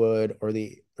believe, would, or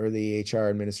the HR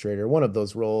administrator, one of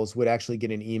those roles would actually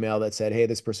get an email that said, hey,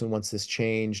 this person wants this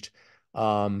changed.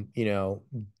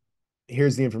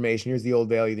 Here's the information, here's the old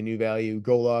value, the new value,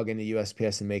 go log into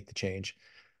USPS and make the change.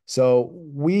 So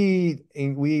we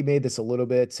made this a little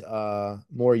bit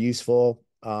more useful.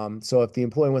 So if the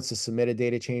employee wants to submit a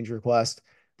data change request,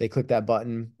 they click that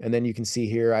button, and then you can see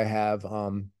here I have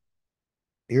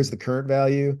here's the current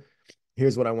value.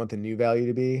 Here's what I want the new value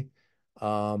to be.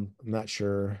 I'm not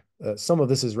sure. Some of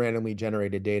this is randomly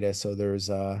generated data, so there's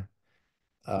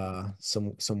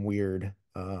some weird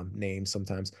names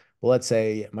sometimes. Well, let's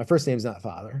say my first name is not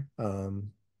father.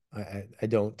 I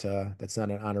don't. That's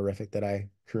not an honorific that I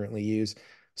currently use.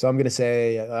 So I'm going to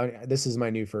say this is my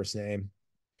new first name.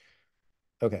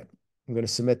 Okay, I'm going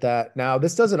to submit that. Now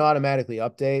this doesn't automatically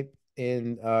update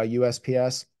in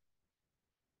USPS.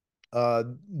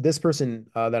 This person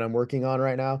that I'm working on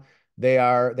right now, they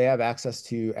have access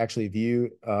to actually view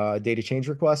data change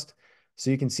request. So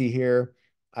you can see here,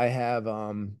 I have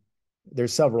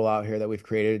there's several out here that we've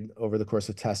created over the course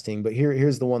of testing, but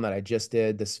here's the one that I just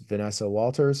did, this Vanessa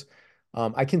Walters.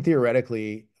 I can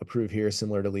theoretically approve here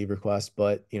similar to leave request,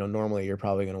 but normally you're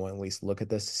probably going to want to at least look at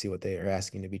this to see what they are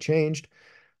asking to be changed.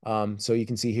 So you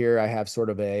can see here I have sort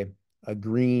of a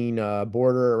green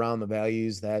border around the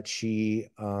values that she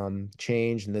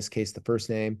changed, in this case, the first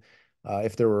name.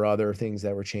 If there were other things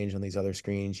that were changed on these other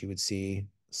screens, you would see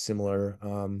similar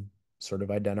sort of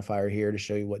identifier here to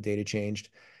show you what data changed.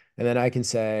 And then I can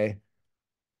say,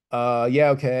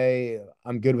 yeah, okay,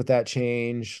 I'm good with that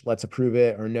change. Let's approve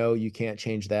it. Or no, you can't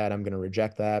change that. I'm going to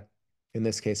reject that. In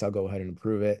this case, I'll go ahead and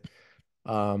approve it.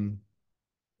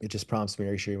 It just prompts me,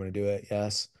 are you sure you want to do it?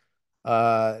 Yes.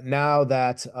 Now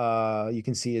that you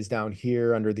can see is down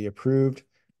here under the approved.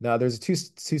 Now there's a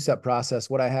two-step process.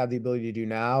 What I have the ability to do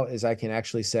now is I can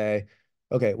actually say,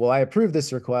 okay, well, I approve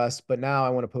this request, but now I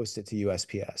want to post it to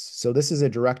USPS. So this is a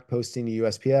direct posting to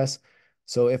USPS.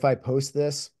 So if I post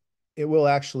this, it will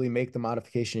actually make the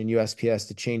modification in USPS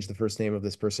to change the first name of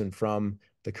this person from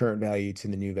the current value to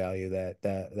the new value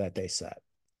that they set.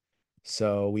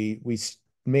 So we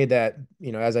made that,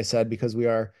 as I said, because we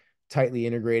are tightly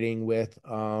integrating with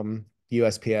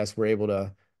USPS, we're able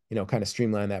to, kind of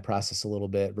streamline that process a little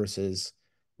bit versus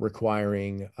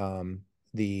requiring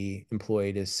the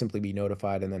employee to simply be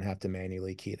notified and then have to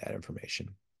manually key that information.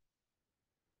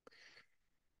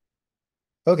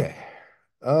 Okay.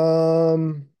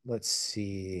 Let's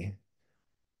see.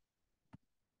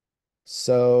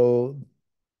 So,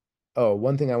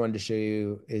 one thing I wanted to show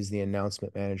you is the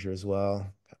announcement manager as well.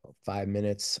 5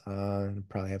 minutes.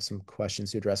 Probably have some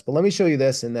questions to address, but let me show you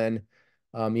this, and then,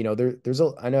 I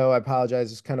know I apologize.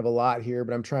 There's kind of a lot here,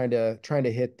 but I'm trying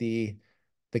to hit the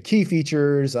key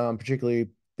features, particularly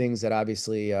things that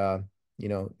obviously,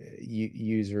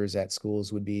 users at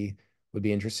schools would be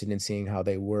interested in seeing how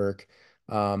they work.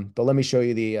 But let me show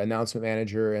you the announcement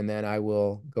manager, and then I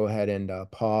will go ahead and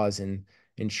pause and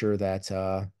ensure that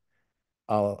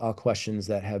all questions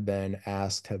that have been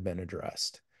asked have been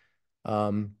addressed.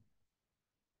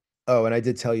 Oh, and I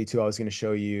did tell you too, I was going to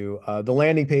show you the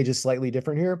landing page is slightly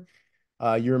different here.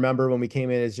 You remember when we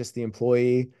came in as just the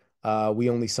employee, we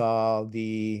only saw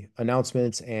the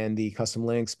announcements and the custom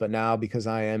links, but now because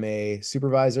I am a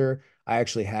supervisor, I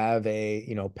actually have a,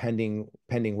 pending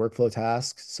workflow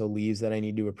tasks, so leaves that I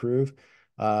need to approve.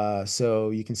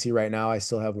 So you can see right now I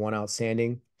still have one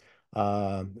outstanding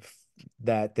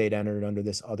that they'd entered under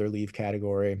this other leave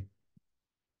category.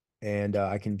 And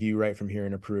I can view right from here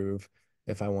and approve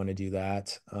if I want to do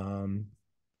that.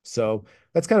 So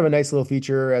that's kind of a nice little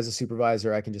feature. As a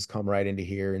supervisor, I can just come right into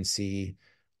here and see,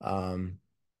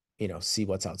 see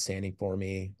what's outstanding for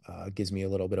me. Gives me a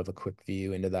little bit of a quick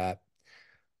view into that.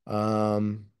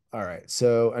 All right,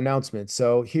 so announcements.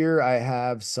 So here I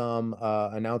have some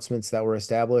announcements that were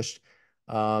established.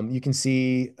 You can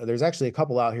see there's actually a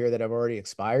couple out here that have already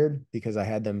expired because I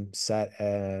had them set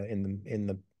in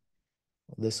the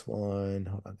this one.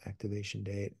 Hold on, activation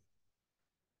date.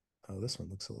 Oh, this one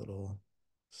looks a little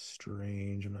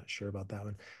strange. I'm not sure about that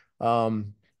one.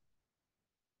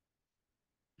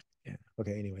 Yeah.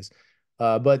 Okay. Anyways,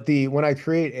 but when I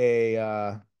create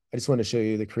I just want to show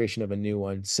you the creation of a new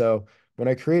one. So when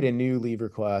I create a new leave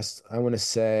request, I want to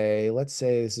say, let's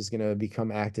say this is going to become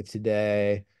active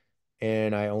today,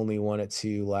 and I only want it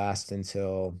to last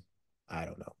until, I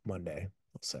don't know, Monday,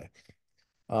 we'll say.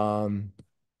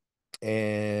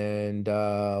 And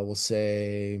we'll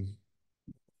say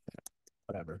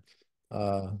whatever.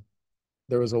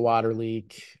 There was a water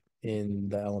leak in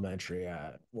the elementary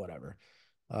at whatever.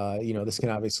 This can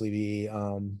obviously be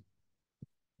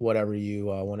whatever you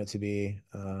want it to be.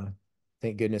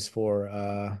 Thank goodness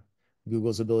for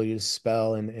Google's ability to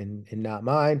spell and not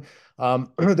mine.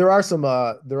 There are some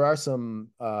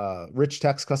rich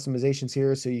text customizations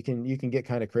here, so you can get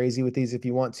kind of crazy with these if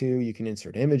you want to. You can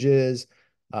insert images.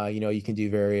 You can do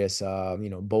various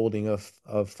bolding of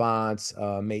fonts,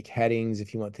 make headings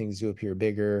if you want things to appear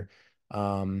bigger,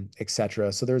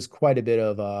 etc. So there's quite a bit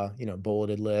of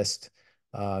bulleted list,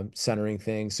 centering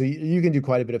things. So you can do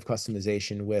quite a bit of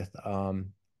customization with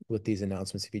these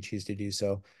announcements if you choose to do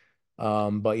so.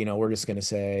 But we're just going to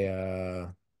say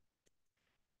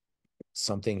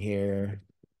something here,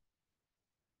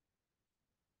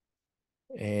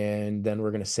 and then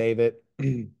we're going to save it.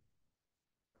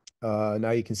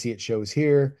 Now you can see it shows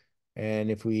here. And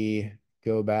if we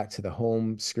go back to the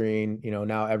home screen,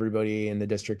 now everybody in the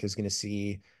district is going to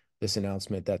see this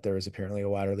announcement that there is apparently a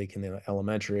water leak in the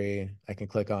elementary. I can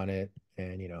click on it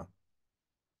and,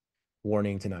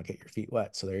 warning to not get your feet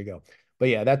wet. So there you go. But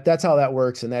yeah, that's how that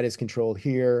works. And that is controlled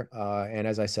here. And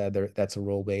as I said, that's a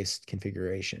role-based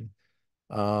configuration.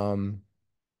 And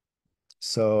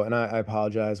I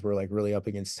apologize. We're like really up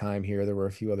against time here. There were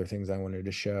a few other things I wanted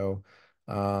to show.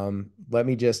 I'm not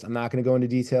going to go into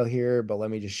detail here, but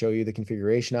let me just show you the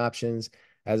configuration options.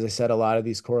 As I said, a lot of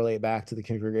these correlate back to the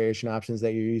configuration options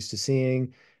that you're used to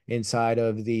seeing inside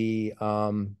of the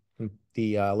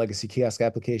legacy kiosk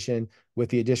application, with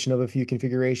the addition of a few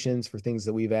configurations for things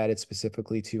that we've added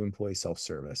specifically to employee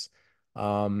self-service.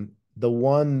 The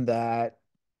one that,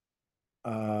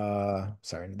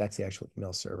 sorry, that's the actual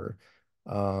email server.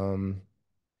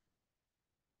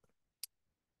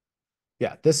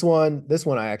 Yeah, this one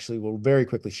I actually will very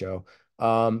quickly show.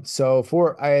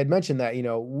 So I had mentioned that,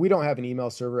 we don't have an email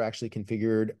server actually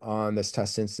configured on this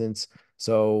test instance,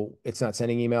 so it's not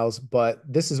sending emails, but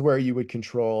this is where you would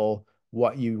control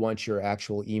what you want your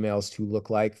actual emails to look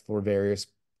like for various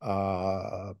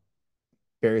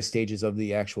stages of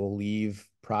the actual leave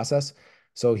process.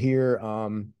 So here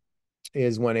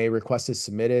is when a request is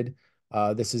submitted.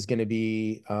 This is going to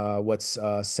be what's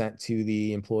sent to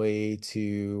the employee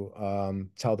to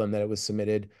tell them that it was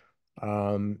submitted.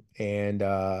 And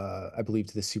I believe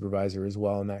to the supervisor as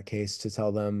well in that case to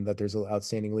tell them that there's an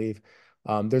outstanding leave.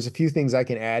 There's a few things I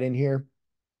can add in here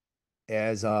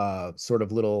as sort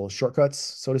of little shortcuts,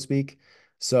 so to speak.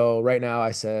 So right now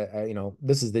I said,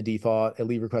 this is the default. A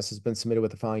leave request has been submitted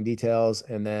with the following details.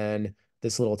 And then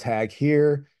this little tag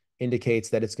here indicates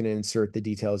that it's going to insert the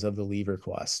details of the leave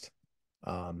request.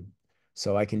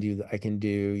 So I can do,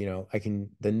 the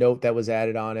note that was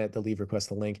added on it, the leave request,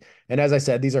 the link. And as I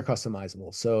said, these are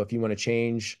customizable. So if you want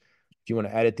to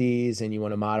edit these and you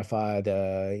want to modify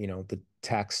the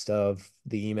text of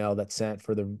the email that's sent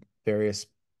for the various,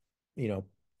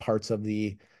 parts of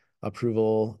the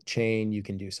approval chain, you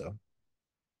can do so.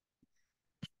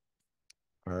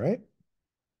 All right.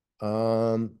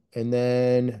 And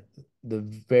then the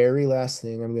very last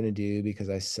thing I'm going to do,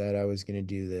 because I said I was going to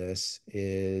do this,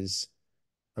 is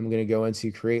I'm going to go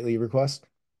into create leave request.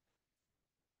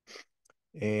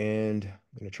 And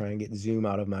I'm going to try and get Zoom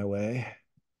out of my way.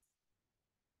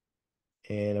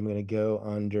 And I'm going to go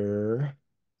under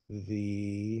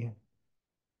the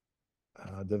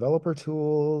developer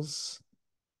tools.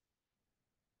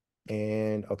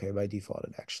 And okay, by default,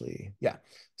 it actually, yeah.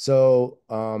 So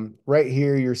right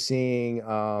here, you're seeing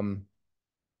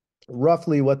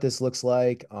roughly what this looks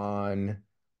like on,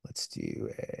 let's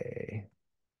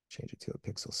change it to a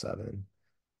Pixel 7.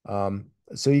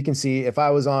 So you can see if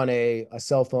I was on a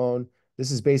cell phone,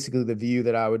 this is basically the view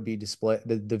that I would be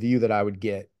the view that I would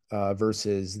get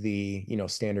versus the,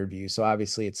 standard view. So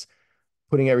obviously it's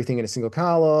putting everything in a single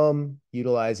column,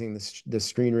 utilizing the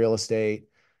screen real estate.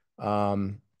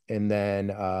 And then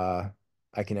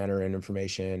I can enter in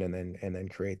information and then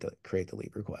create the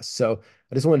leave request. So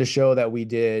I just wanted to show that we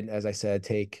did, as I said,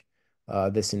 take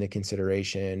this into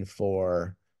consideration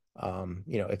for,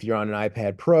 if you're on an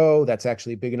iPad Pro, that's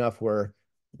actually big enough where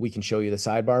we can show you the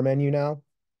sidebar menu now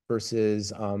versus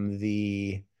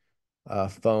the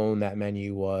phone. That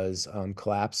menu was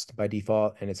collapsed by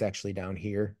default and it's actually down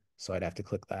here. So I'd have to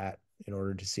click that in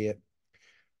order to see it.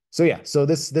 So yeah, so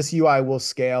this UI will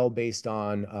scale based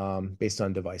on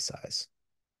device size.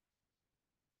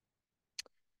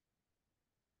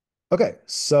 Okay,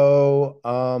 so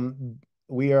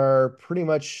we're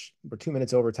 2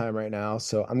 minutes over time right now,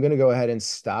 so I'm gonna go ahead and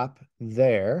stop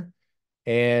there.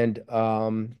 And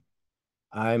I'm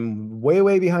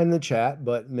way behind the chat,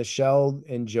 but Michelle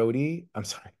and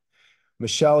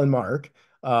Mark,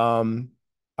 are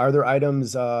there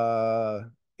items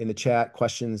in the chat,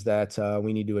 questions that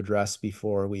we need to address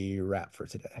before we wrap for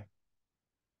today?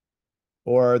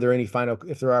 Or are there any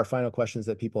if there are final questions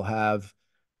that people have,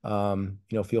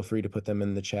 feel free to put them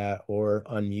in the chat or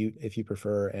unmute if you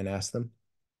prefer and ask them.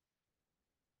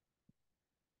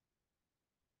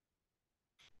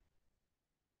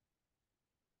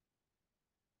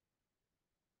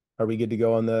 Are we good to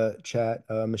go on the chat?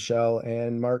 Michelle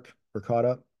and Mark, we're caught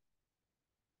up.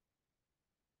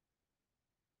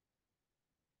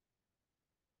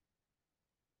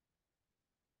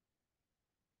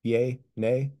 Yay,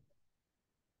 nay?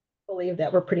 Believe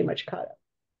that we're pretty much caught up.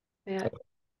 Matt?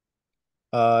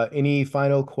 Any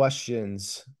final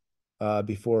questions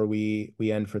before we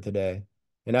end for today?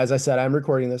 And as I said, I'm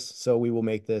recording this, so we will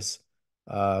make this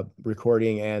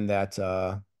recording and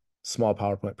that small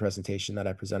PowerPoint presentation that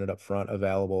I presented up front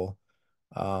available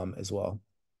as well.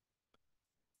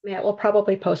 Matt, we'll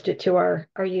probably post it to our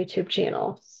YouTube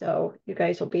channel, so you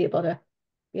guys will be able to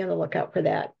be on the lookout for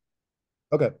that.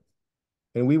 Okay.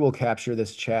 And we will capture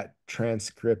this chat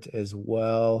transcript as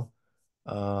well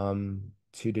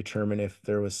to determine if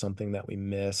there was something that we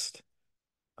missed.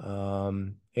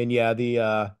 And yeah,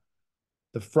 the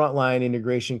frontline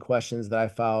integration questions that I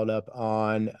followed up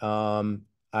on,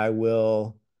 I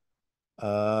will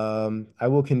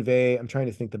convey. I'm trying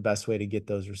to think the best way to get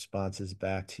those responses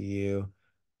back to you.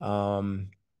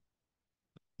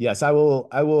 Yes, I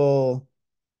will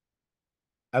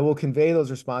convey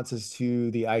those responses to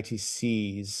the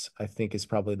ITCs, I think is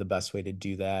probably the best way to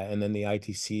do that. And then the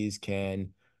ITCs can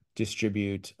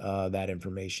distribute that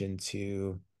information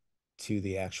to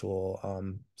the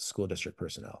actual school district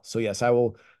personnel. So yes, I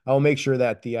will make sure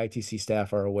that the ITC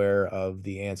staff are aware of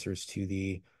the answers to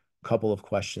the couple of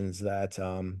questions that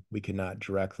we could not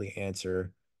directly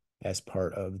answer as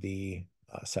part of the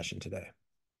session today.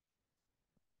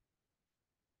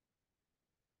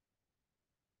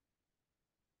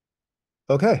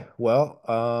 Okay, well,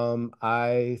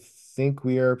 I think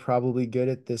we are probably good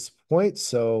at this point.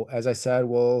 So as I said,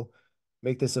 we'll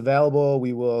make this available.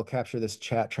 We will capture this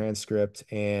chat transcript.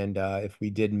 And if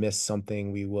we did miss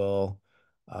something, we will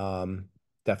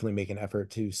definitely make an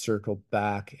effort to circle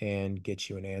back and get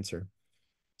you an answer.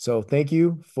 So thank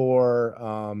you for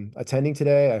attending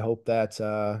today. I hope that,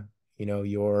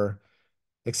 you're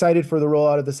excited for the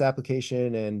rollout of this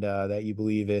application and that you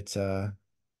believe it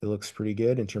looks pretty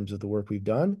good in terms of the work we've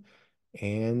done.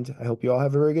 And I hope you all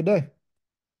have a very good day.